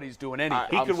 nobody's doing anything.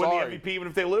 He could win sorry. the MVP even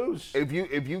if they lose. If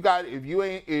you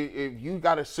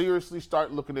got to seriously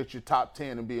start looking at your top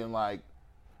 10 and being like,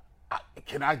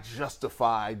 can I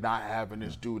justify not having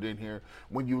this dude in here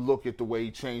when you look at the way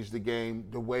he changed the game,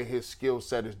 the way his skill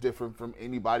set is different from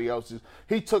anybody else's?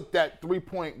 He took that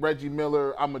 3-point Reggie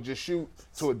Miller, I'm going to just shoot,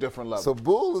 to a different level. So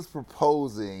Bull is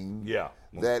proposing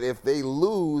that if they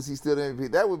lose, he's still the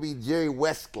MVP. That would be Jerry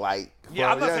West-like.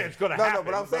 Yeah, I'm not saying it's going to happen.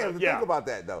 No, but I'm saying think about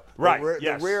that, though. Right,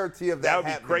 The rarity of that would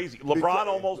be happening. crazy. LeBron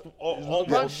almost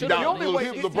should've The only way,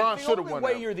 LeBron the should've only won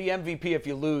way that. you're the MVP if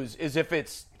you lose is if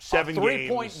it's 7 a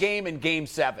 3-point games. game in Game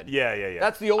 7. Yeah.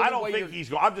 That's the only way. I don't think he's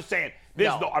going. I'm just saying.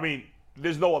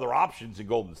 There's no other options in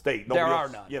Golden State. There Nobody are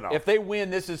else, none. You know. If they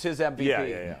win, this is his MVP.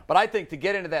 Yeah. But I think to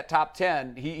get into that top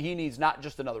 10, he needs not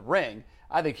just another ring.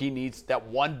 I think he needs that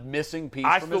one missing piece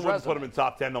I from still his wouldn't resume. put him in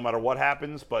top 10 no matter what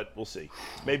happens, but we'll see.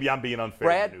 Maybe I'm being unfair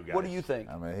Brad, to the new guys. what do you think?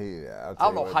 I mean, I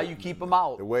don't know how you keep him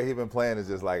out. The way he's been playing is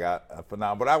just like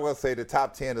phenomenal. But I will say the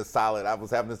top 10 is solid. I was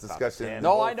having this discussion. 10.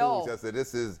 No, I know. I said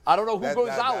this is. I don't know who goes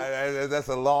out. That's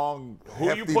a long. Who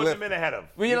are you putting him in ahead of?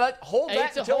 Hold that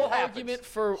It's a until whole it happens. argument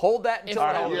for Hold that until it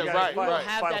if happens. Yeah, right, we'll right.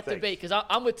 have Final that takes. debate because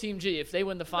I'm with Team G. If they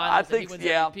win the I finals and he think, wins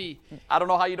yeah. MVP, I don't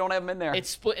know how you don't have him in there. it's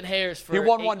splitting hairs for He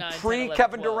won 8, one 9, 10, pre-Kevin 11,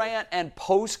 12. Durant and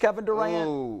post-Kevin Durant.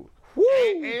 Ooh. Woo.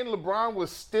 And LeBron was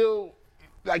still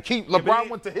LeBron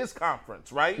went to his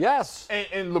conference, right? Yes.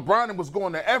 And LeBron was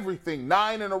going to everything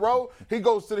 9 in a row. He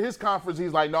goes to his conference.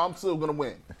 He's like, no, I'm still going to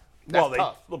win. That's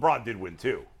tough. LeBron did win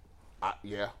too.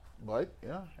 Yeah, but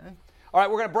yeah. Hey. All right,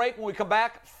 we're going to break. When we come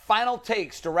back, final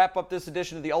takes to wrap up this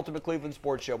edition of the Ultimate Cleveland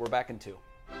Sports Show. We're back in 2.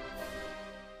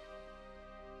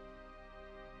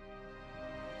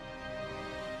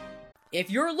 If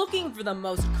you're looking for the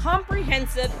most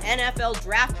comprehensive NFL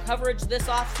draft coverage this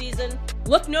offseason,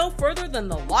 look no further than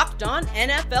the Locked On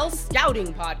NFL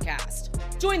Scouting Podcast.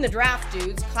 Join the draft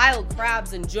dudes, Kyle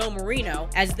Krabs and Joe Marino,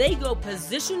 as they go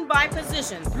position by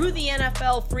position through the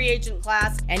NFL free agent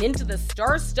class and into the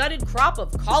star-studded crop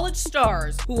of college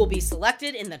stars who will be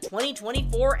selected in the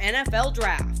 2024 NFL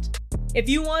Draft. If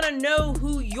you want to know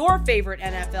who your favorite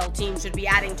NFL team should be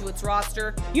adding to its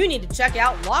roster, you need to check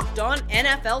out Locked On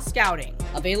NFL Scouting,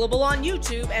 available on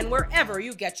YouTube and wherever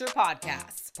you get your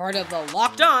podcasts. Part of the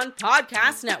Locked On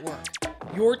Podcast Network.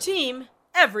 Your team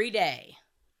every day.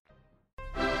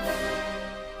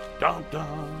 Dun, dun.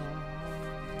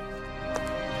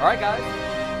 All right,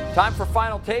 guys. Time for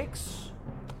final takes.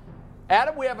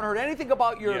 Adam, we haven't heard anything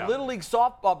about your Little League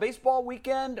baseball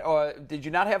weekend. Or did you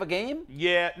not have a game?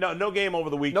 Yeah, no game over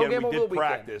the weekend. No game we over did the weekend.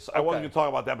 practice. I wasn't going to talk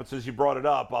about that, but since you brought it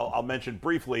up, I'll mention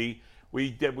briefly.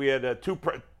 We had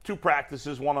two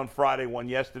practices, one on Friday, one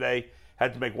yesterday.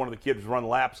 Had to make one of the kids run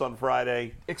laps on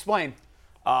Friday. Explain.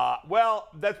 Well,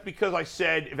 that's because I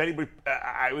said if anybody,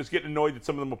 I was getting annoyed that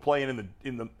some of them were playing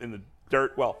in the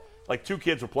dirt. Well, like 2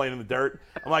 kids were playing in the dirt.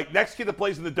 I'm like, next kid that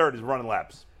plays in the dirt is running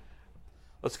laps.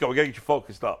 Let's go. We got to get you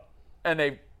focused up.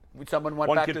 And someone went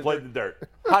One back kid to played in the dirt.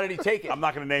 How did he take it? I'm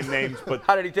not going to name names, but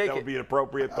How did he take that it? would be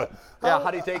inappropriate. But Yeah,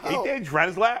 how did he take it? he did. He ran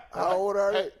his lap. How old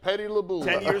are they? Petty LeBoon.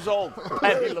 10 years old.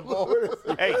 Petty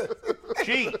LeBoon. Hey,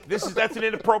 gee, that's an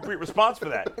inappropriate response for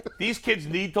that. These kids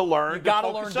need to learn. You gotta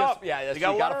to focus learn up. just- yeah, that's-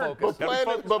 you you gotta learn.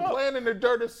 focus. But playing in the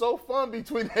dirt is so fun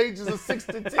between ages of 6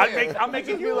 to 10. I'm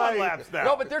making you run laps now.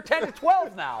 No, but they're 10 to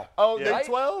 12 now. Oh, Yeah. they're Right?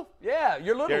 12? Yeah,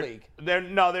 you're Little They're, League. they're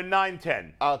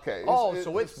 9-10. Okay.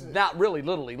 So it's not really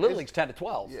Little League. Little League's 10 to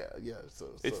 12. Yeah. So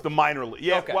It's the minor league.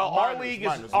 Yeah. Okay. Well, our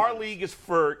Minors. league is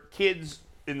for kids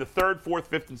in the 3rd, 4th,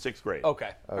 5th, and 6th grade.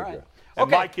 Okay. All right. And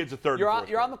Okay. my kids are 3rd. You're and on. 4th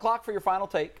You're on grade. the clock for your final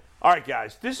take. All right,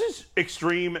 guys. This is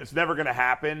extreme. It's never going to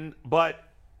happen. But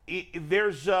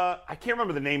there's I can't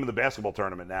remember the name of the basketball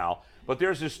tournament now. But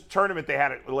there's this tournament they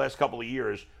had the last couple of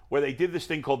years where they did this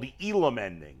thing called the Elam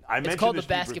ending. It's called the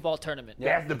basketball tournament.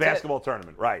 Yeah, the basketball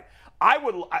tournament, right. I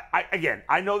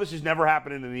know this has never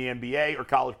happened in the NBA or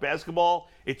college basketball.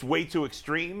 It's way too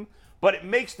extreme, but it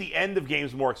makes the end of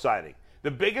games more exciting.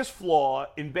 The biggest flaw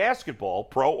in basketball,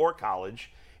 pro or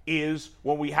college, is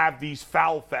when we have these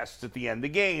foul fests at the end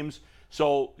of games.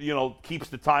 So, keeps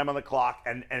the time on the clock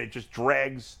and it just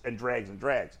drags and drags and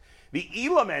drags. The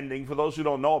Elam ending, for those who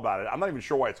don't know about it, I'm not even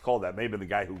sure why it's called that. Maybe the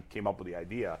guy who came up with the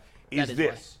idea is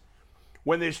this.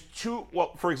 When there's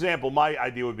for example, my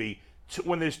idea would be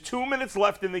when there's 2 minutes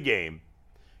left in the game,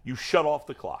 you shut off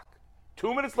the clock.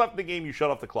 2 minutes left in the game, you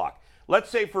shut off the clock. Let's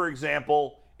say, for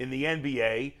example, in the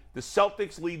NBA, the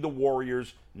Celtics lead the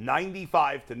Warriors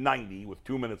 95-90 with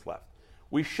 2 minutes left.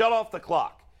 We shut off the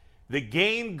clock. The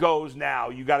game goes now.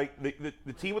 You got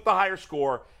the team with the higher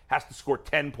score has to score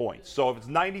 10 points. So if it's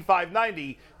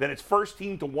 95-90, then it's first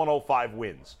team to 105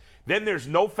 wins. Then there's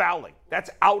no fouling. That's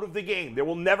out of the game. There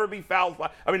will never be fouls.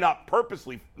 I mean, not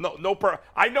purposely.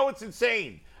 I know it's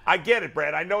insane. I get it,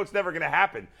 Brad. I know it's never going to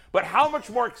happen. But how much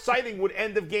more exciting would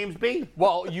end of games be?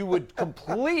 Well, you would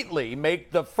completely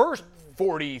make the first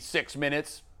 46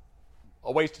 minutes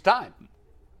a waste of time.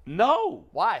 No.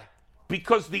 Why?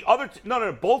 Because the other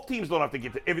no, both teams don't have to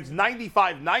get to. If it's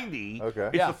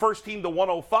 95-90, it's the first team to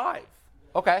 105.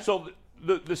 Okay. So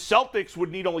the Celtics would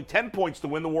need only 10 points to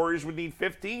win. The Warriors would need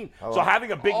 15. So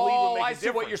having a big lead would make a difference. I see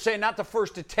what you're saying. Not the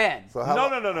first to 10. So No.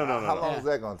 How long is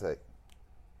that going to take?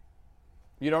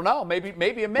 You don't know. Maybe a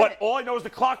minute. But all I know is the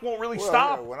clock won't really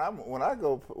stop. Yeah, when I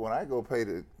go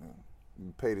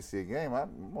pay to see a game,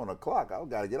 I'm on a clock. I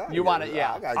got to get out of here. You want it,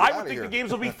 yeah. I would think the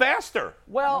games will be faster.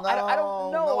 Well, I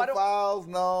don't know. No fouls,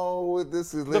 no.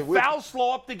 This is the fouls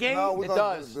slow up the game. It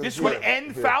does. This would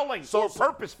end fouling, or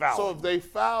purpose fouling. So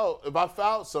if I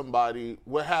foul somebody,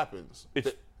 what happens?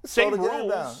 It's same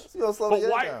rules. But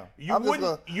why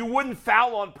you wouldn't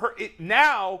foul on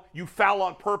now you foul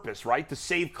on purpose, right? To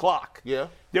save clock. Yeah.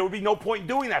 There would be no point in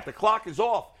doing that. The clock is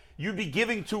off. You'd be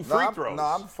giving two free throws. No,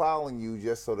 I'm fouling you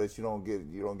just so that you don't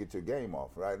get your game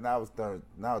off, right? Now it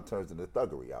turns into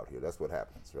thuggery out here. That's what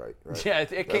happens, right? Yeah,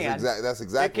 it can. That's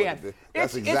exactly.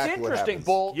 It's interesting,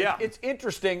 Bull. Yeah. It's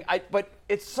interesting, but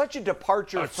it's such a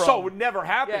departure from. So it would never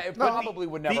happen. Yeah, it probably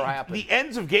would never happen. The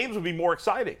ends of games would be more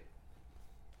exciting.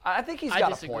 I think he's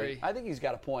got a point. I think he's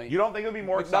got a point. You don't think it would be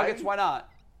more exciting? Nuggets, why not?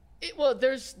 Well,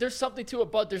 there's something to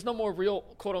it, but there's no more real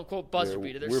quote-unquote buzzer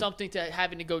beater. There's something to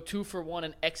having to go 2 for 1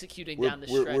 and executing down the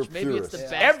stretch. Maybe it's the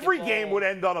basketball. Every game would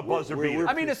end on a buzzer beater.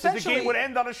 I mean, essentially, the game would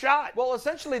end on a shot. Well,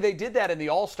 essentially, they did that in the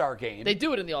All-Star game. They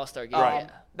do it in the All-Star game. Right.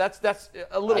 Yeah. That's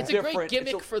a little It's different. a great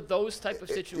gimmick for those type of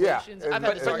situations. Yeah, I've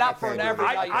had this but not for an average.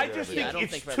 I just think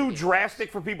it's too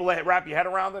drastic for people to wrap your head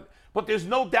around it. But there's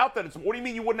no doubt that it's. What do you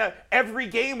mean you wouldn't have? Every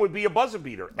game would be a buzzer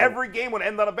beater. Every game would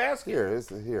end on a basket.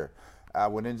 Here. I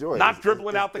would enjoy it. Not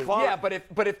dribbling out the clock. Yeah, but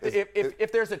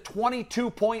if there's a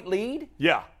 22-point lead,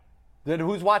 yeah, then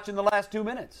who's watching the last 2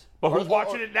 minutes? But who's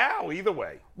watching it now? Either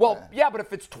way. Well, yeah, but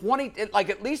if it's 20,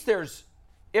 at least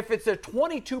if it's a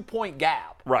 22-point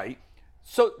gap, right?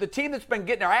 So the team that's been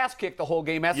getting their ass kicked the whole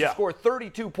game has to score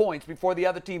 32 points before the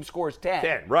other team scores 10.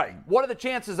 10, right. What are the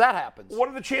chances that happens? What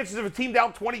are the chances of a team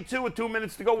down 22 with 2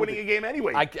 minutes to go winning a game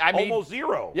anyway? I mean, almost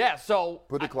zero. Yeah, so.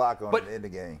 Put the clock on in the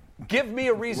game. Give me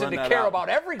a reason to care about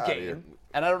every game,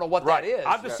 and I don't know what that is.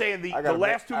 I'm just saying the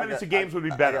last 2 minutes of games would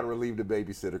be better. I got to relieve the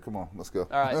babysitter. Come on, let's go. All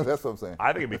right. That's what I'm saying. I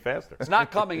think it'd be faster. It's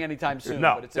not coming anytime soon,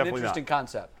 No, but it's an definitely interesting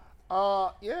concept.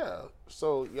 Yeah.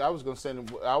 So I was gonna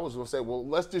say, well,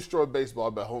 let's destroy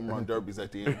baseball by home run derbies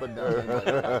at the end. But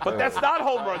no, but that's not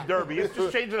home run derby. It's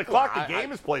just changing the clock. The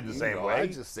game is played the same way.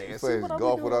 I'm just saying. He plays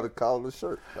golf without a collarless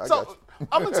shirt. So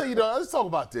I'm gonna tell you though. Let's talk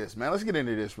about this, man. Let's get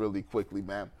into this really quickly,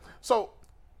 man. So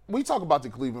we talk about the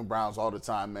Cleveland Browns all the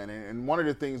time, man. And one of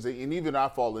the things that, and even I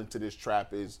fall into this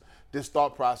trap, is this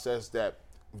thought process that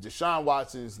if Deshaun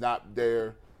Watson's not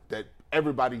there, that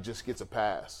everybody just gets a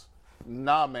pass.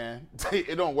 Nah, man,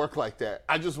 it don't work like that.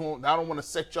 I don't want to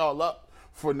set y'all up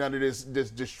for none of this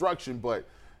destruction, but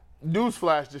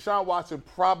newsflash, Deshaun Watson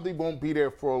probably won't be there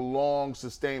for a long,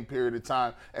 sustained period of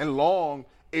time. And long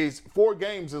is 4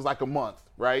 games is like a month,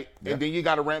 right? Yeah. And then you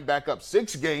got to ramp back up.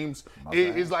 6 games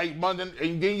is like Monday,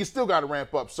 and then you still got to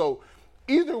ramp up. So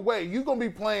either way, you're going to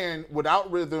be playing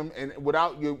without rhythm and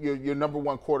without your number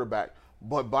one quarterback.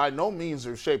 But by no means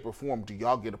or shape or form do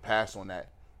y'all get a pass on that.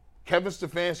 Kevin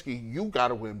Stefanski, you got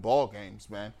to win ball games,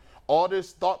 man. All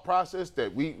this thought process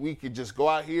that we could just go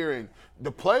out here and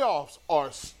the playoffs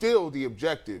are still the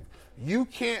objective. You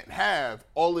can't have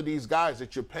all of these guys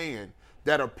that you're paying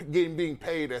that are being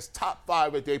paid as top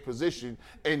 5 at their position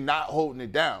and not holding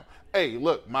it down. Hey,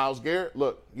 look, Myles Garrett,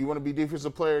 look, you want to be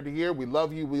Defensive Player of the Year? We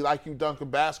love you. We like you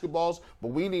dunking basketballs, but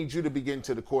we need you to be getting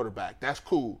to the quarterback. That's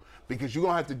cool, because you're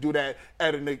going to have to do that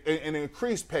at an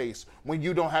increased pace when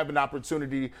you don't have an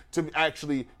opportunity to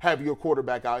actually have your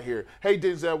quarterback out here. Hey,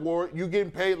 Denzel Ward, you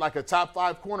getting paid like a top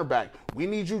 5 cornerback. We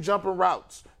need you jumping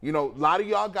routes. You know, a lot of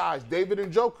y'all guys, David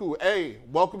Njoku, hey,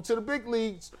 welcome to the big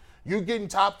leagues. You're getting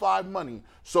top 5 money.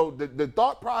 So the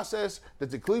thought process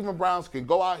that the Cleveland Browns can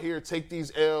go out here, take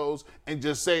these L's, and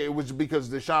just say it was because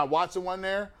Deshaun Watson wasn't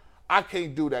there, I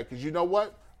can't do that, because you know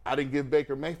what? I didn't give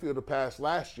Baker Mayfield a pass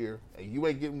last year, and you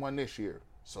ain't getting one this year.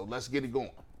 So let's get it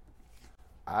going.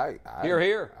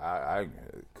 Here. I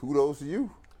kudos to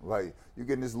you. Like, you're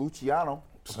getting this Luciano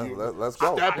Let's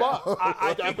go. Step up.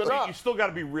 I Step think it up. you still got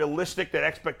to be realistic that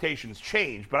expectations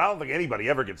change, but I don't think anybody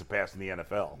ever gets a pass in the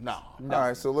NFL. No. All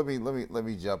right, so let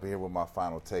me jump in here with my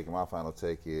final take. And my final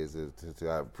take is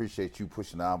I appreciate you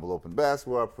pushing the envelope in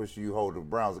basketball. I appreciate you holding the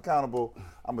Browns accountable.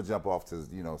 I'm gonna jump off to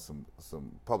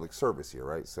some public service here,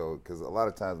 right? So because a lot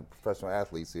of times professional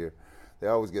athletes here, they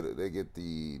always get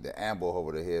the amble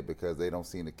over their head because they don't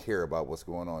seem to care about what's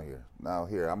going on here. Now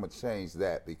here, I'm gonna change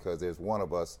that because there's one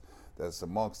of us that's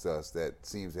amongst us that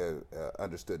seems to have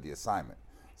understood the assignment.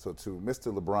 So to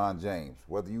Mr. LeBron James,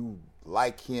 whether you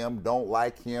like him, don't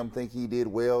like him, think he did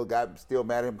well, got still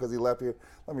mad at him because he left here,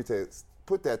 let me tell you,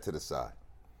 put that to the side.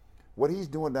 What he's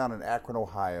doing down in Akron,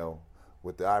 Ohio,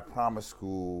 with the I Promise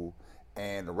School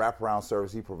and the wraparound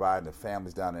service he provided the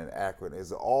families down in Akron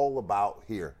is all about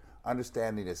here,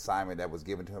 understanding the assignment that was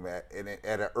given to him at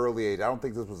an early age. I don't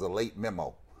think this was a late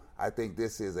memo. I think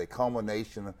this is a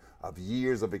culmination of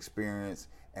years of experience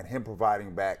and him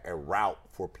providing back a route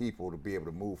for people to be able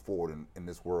to move forward in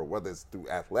this world, whether it's through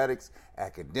athletics,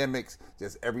 academics,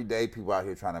 just everyday people out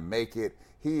here trying to make it.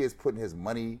 He is putting his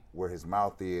money where his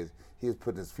mouth is. He is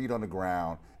putting his feet on the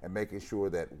ground and making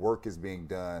sure that work is being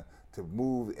done to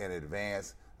move and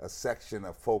advance a section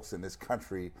of folks in this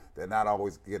country that not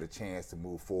always get a chance to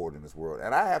move forward in this world.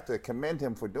 And I have to commend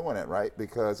him for doing it, right?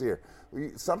 Because here,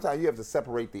 sometimes you have to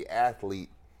separate the athlete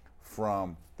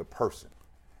from the person.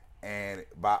 And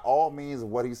by all means of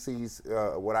what he sees,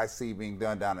 what I see being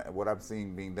done what I'm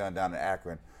seeing being done down in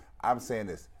Akron, I'm saying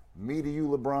this, me to you,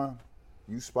 LeBron,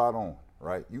 you spot on,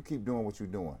 right? You keep doing what you're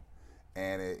doing.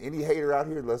 And any hater out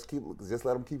here, just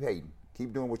let them keep hating.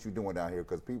 Keep doing what you're doing down here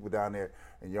because people down there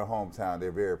in your hometown,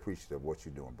 they're very appreciative of what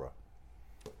you're doing, bro.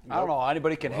 I don't know.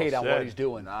 Anybody can hate on what he's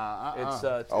doing. It's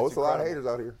a lot of haters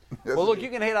out here. Well, look, you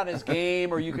can hate on his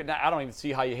game, or you can. I don't even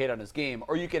see how you hate on his game,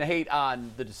 or you can hate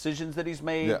on the decisions that he's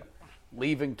made,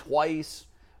 leaving twice.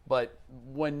 But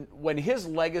when his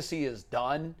legacy is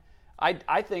done,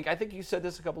 I think you said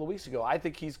this a couple of weeks ago. I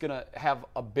think he's going to have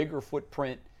a bigger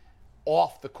footprint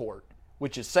off the court,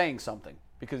 which is saying something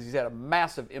because he's had a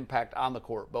massive impact on the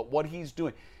court. But what he's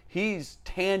doing, he's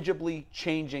tangibly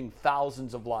changing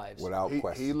thousands of lives. Without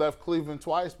question. He left Cleveland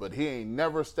twice, but he ain't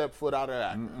never stepped foot out of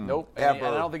that. Nope. And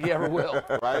I don't think he ever will.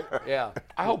 Right? Yeah.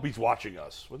 I hope he's watching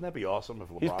us. Wouldn't that be awesome if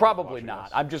LeBron He's was probably watching not.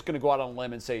 us? I'm just going to go out on a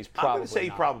limb and say he's I'm probably going to say he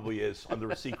not. probably is under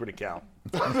a secret account.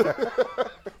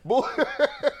 Boy,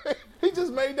 he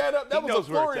just made that up. That He was a knows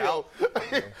where it's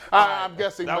Florio. I'm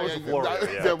guessing That was a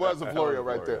Florio, yeah. There was a Florio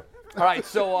right there. All right,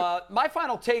 so my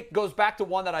final take goes back to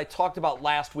one that I talked about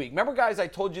last week. Remember, guys, I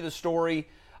told you the story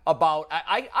about,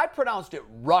 I pronounced it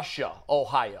Russia,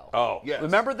 Ohio. Oh, yes.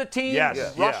 Remember the team?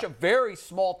 Yes. Russia, Yeah. very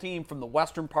small team from the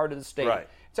western part of the state. Right.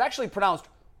 It's actually pronounced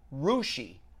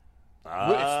Rushi.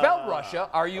 It's spelled Russia,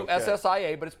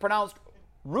 R-U-S-S-I-A, but it's pronounced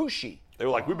Rushi. They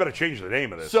were like, we better change the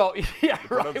name of this. So, yeah,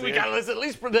 right. We pronunciation. got to listen, at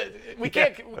least we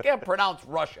can't pronounce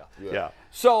Russia. Yeah.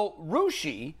 So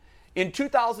Rushi, in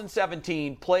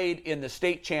 2017, played in the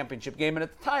state championship game, and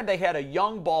at the time they had a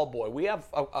young ball boy. We have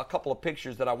a couple of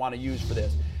pictures that I want to use for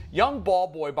this. Young ball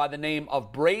boy by the name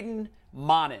of Braden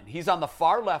Monin. He's on the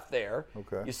far left there.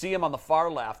 Okay. You see him on the far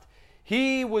left.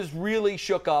 He was really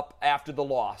shook up after the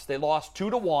loss. They lost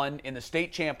 2-1 in the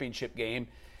state championship game.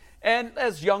 And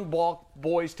as young ball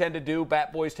boys tend to do,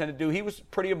 bat boys tend to do, he was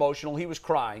pretty emotional. He was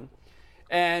crying.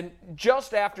 And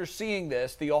just after seeing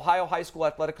this, the Ohio High School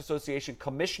Athletic Association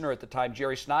commissioner at the time,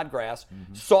 Jerry Snodgrass,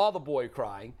 saw the boy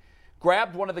crying,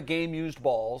 grabbed one of the game-used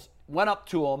balls, went up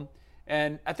to him,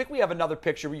 and I think we have another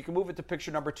picture. You can move it to picture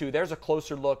number 2. There's a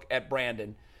closer look at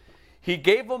Brandon. He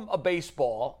gave him a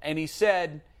baseball, and he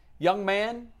said, young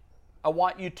man, I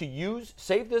want you to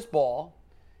save this ball,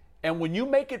 and when you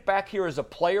make it back here as a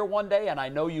player one day, and I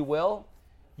know you will,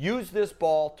 use this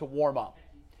ball to warm up.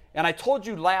 And I told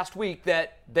you last week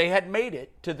that they had made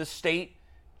it to the state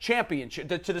championship,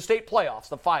 to the state playoffs,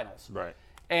 the finals. Right.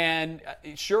 And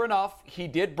sure enough, he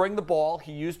did bring the ball.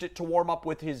 He used it to warm up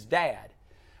with his dad.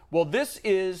 Well, this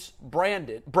is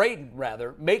Braden,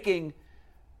 making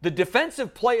the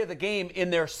defensive play of the game in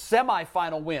their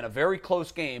semifinal win, a very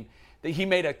close game. He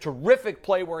made a terrific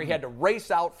play where he had to race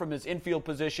out from his infield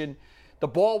position. The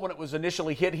ball, when it was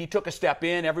initially hit, he took a step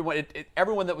in.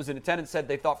 Everyone that was in attendance said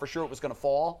they thought for sure it was going to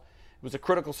fall. It was a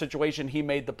critical situation. He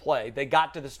made the play. They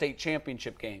got to the state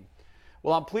championship game.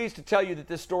 Well, I'm pleased to tell you that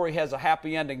this story has a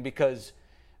happy ending because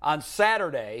on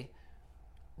Saturday,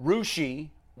 Rushi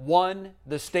won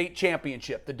the state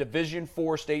championship, the Division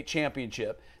IV state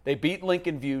championship. They beat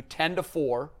Lincoln View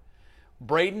 10-4.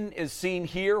 Braden is seen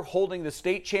here holding the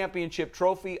state championship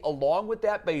trophy along with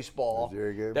that baseball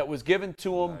that was given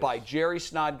to him by Jerry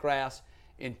Snodgrass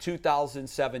in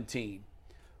 2017.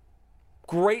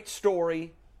 great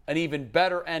story, an even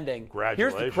better ending.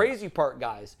 Here's the crazy part,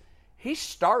 guys. He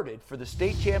started for the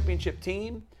state championship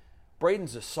team.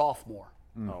 Braden's a sophomore.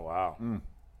 Oh, wow.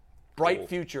 Bright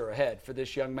future ahead for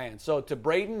this young man. So to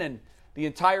Braden and the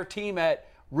entire team at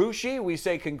Russia, we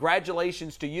say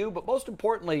congratulations to you, but most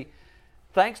importantly,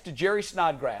 thanks to Jerry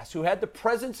Snodgrass, who had the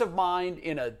presence of mind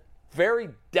in a very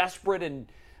desperate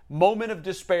and moment of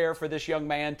despair for this young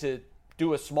man to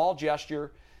do a small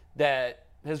gesture that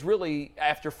has really,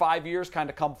 after 5 years, kind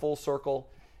of come full circle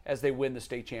as they win the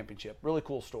state championship. Really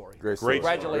cool story. Great story.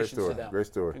 Congratulations to them. Great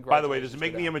story. By the way, does it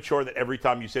make me immature that every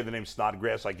time you say the name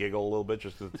Snodgrass, I giggle a little bit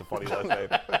just because it's a funny last name?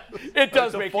 It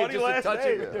does make you just a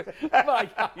touch.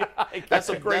 That's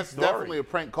a great That's story. definitely a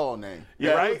prank call name.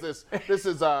 Yeah, right? This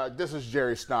is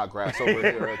Jerry Snodgrass over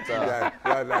here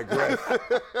at.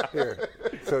 Here.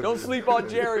 So, Don't sleep on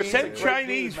Jerry. Send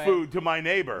Chinese food to my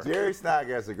neighbor. Jerry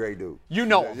Snodgrass is a great dude. You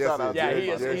know him. Yes, he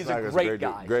is. Jerry He's a Snodgrass great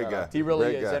guy. Great guy. He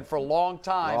really Great is. guy. And for a long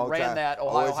time, ran that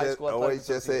Ohio High School Athletic Always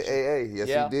just say Association. AA.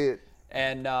 Yes, he did.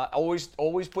 And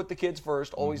always put the kids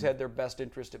first, always had their best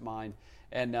interest at mind.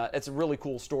 And it's a really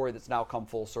cool story that's now come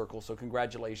full circle. So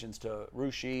congratulations to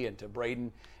Rushi and to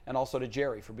Braden and also to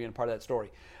Jerry for being a part of that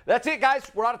story. That's it, guys.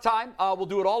 We're out of time. We'll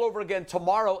do it all over again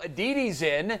tomorrow. Aditi's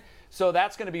in, so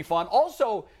that's going to be fun.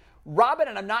 Also, Robin,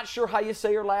 and I'm not sure how you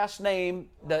say her last name.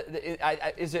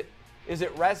 Is it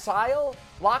Raziel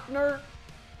Lochner?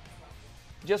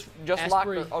 Just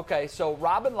Lochner. Okay, so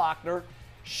Robin Lochner.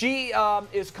 She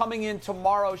is coming in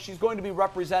tomorrow. She's going to be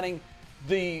representing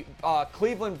the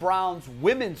Cleveland Browns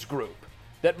women's group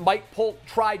that Mike Polk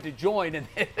tried to join, and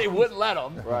they wouldn't let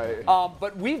him. Right.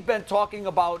 But we've been talking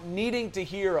about needing to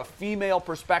hear a female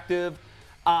perspective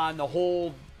on the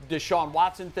whole Deshaun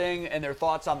Watson thing and their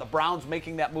thoughts on the Browns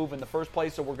making that move in the first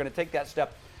place. So we're going to take that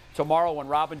step tomorrow when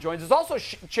Robin joins us. Also,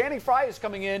 Channing Frye is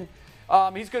coming in.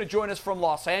 He's going to join us from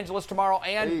Los Angeles tomorrow.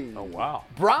 And Oh, wow.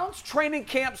 Browns training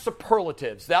camp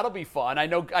superlatives. That'll be fun. I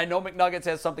know McNuggets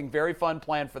has something very fun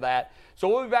planned for that. So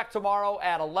we'll be back tomorrow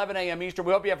at 11 a.m. Eastern.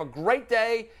 We hope you have a great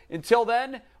day. Until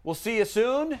then, we'll see you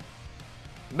soon.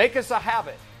 Make us a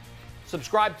habit.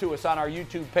 Subscribe to us on our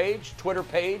YouTube page, Twitter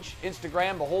page,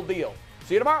 Instagram, the whole deal.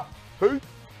 See you tomorrow. Peace.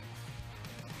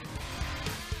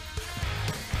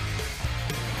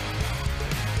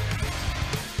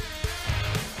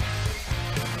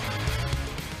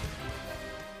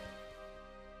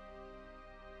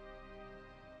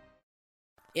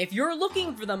 If you're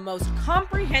looking for the most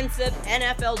comprehensive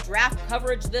NFL draft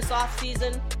coverage this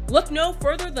offseason, look no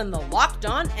further than the Locked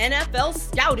On NFL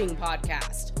Scouting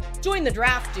Podcast. Join the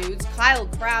draft dudes, Kyle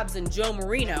Krabs and Joe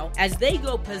Marino, as they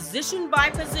go position by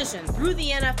position through the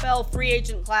NFL free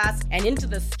agent class and into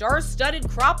the star-studded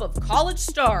crop of college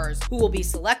stars who will be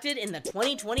selected in the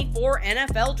 2024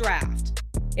 NFL Draft.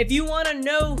 If you want to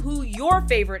know who your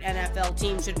favorite NFL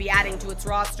team should be adding to its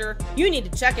roster, you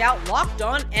need to check out Locked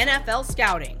On NFL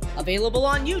Scouting, available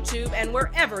on YouTube and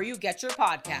wherever you get your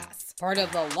podcasts. Part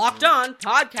of the Locked On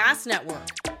Podcast Network,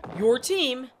 your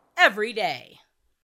team every day.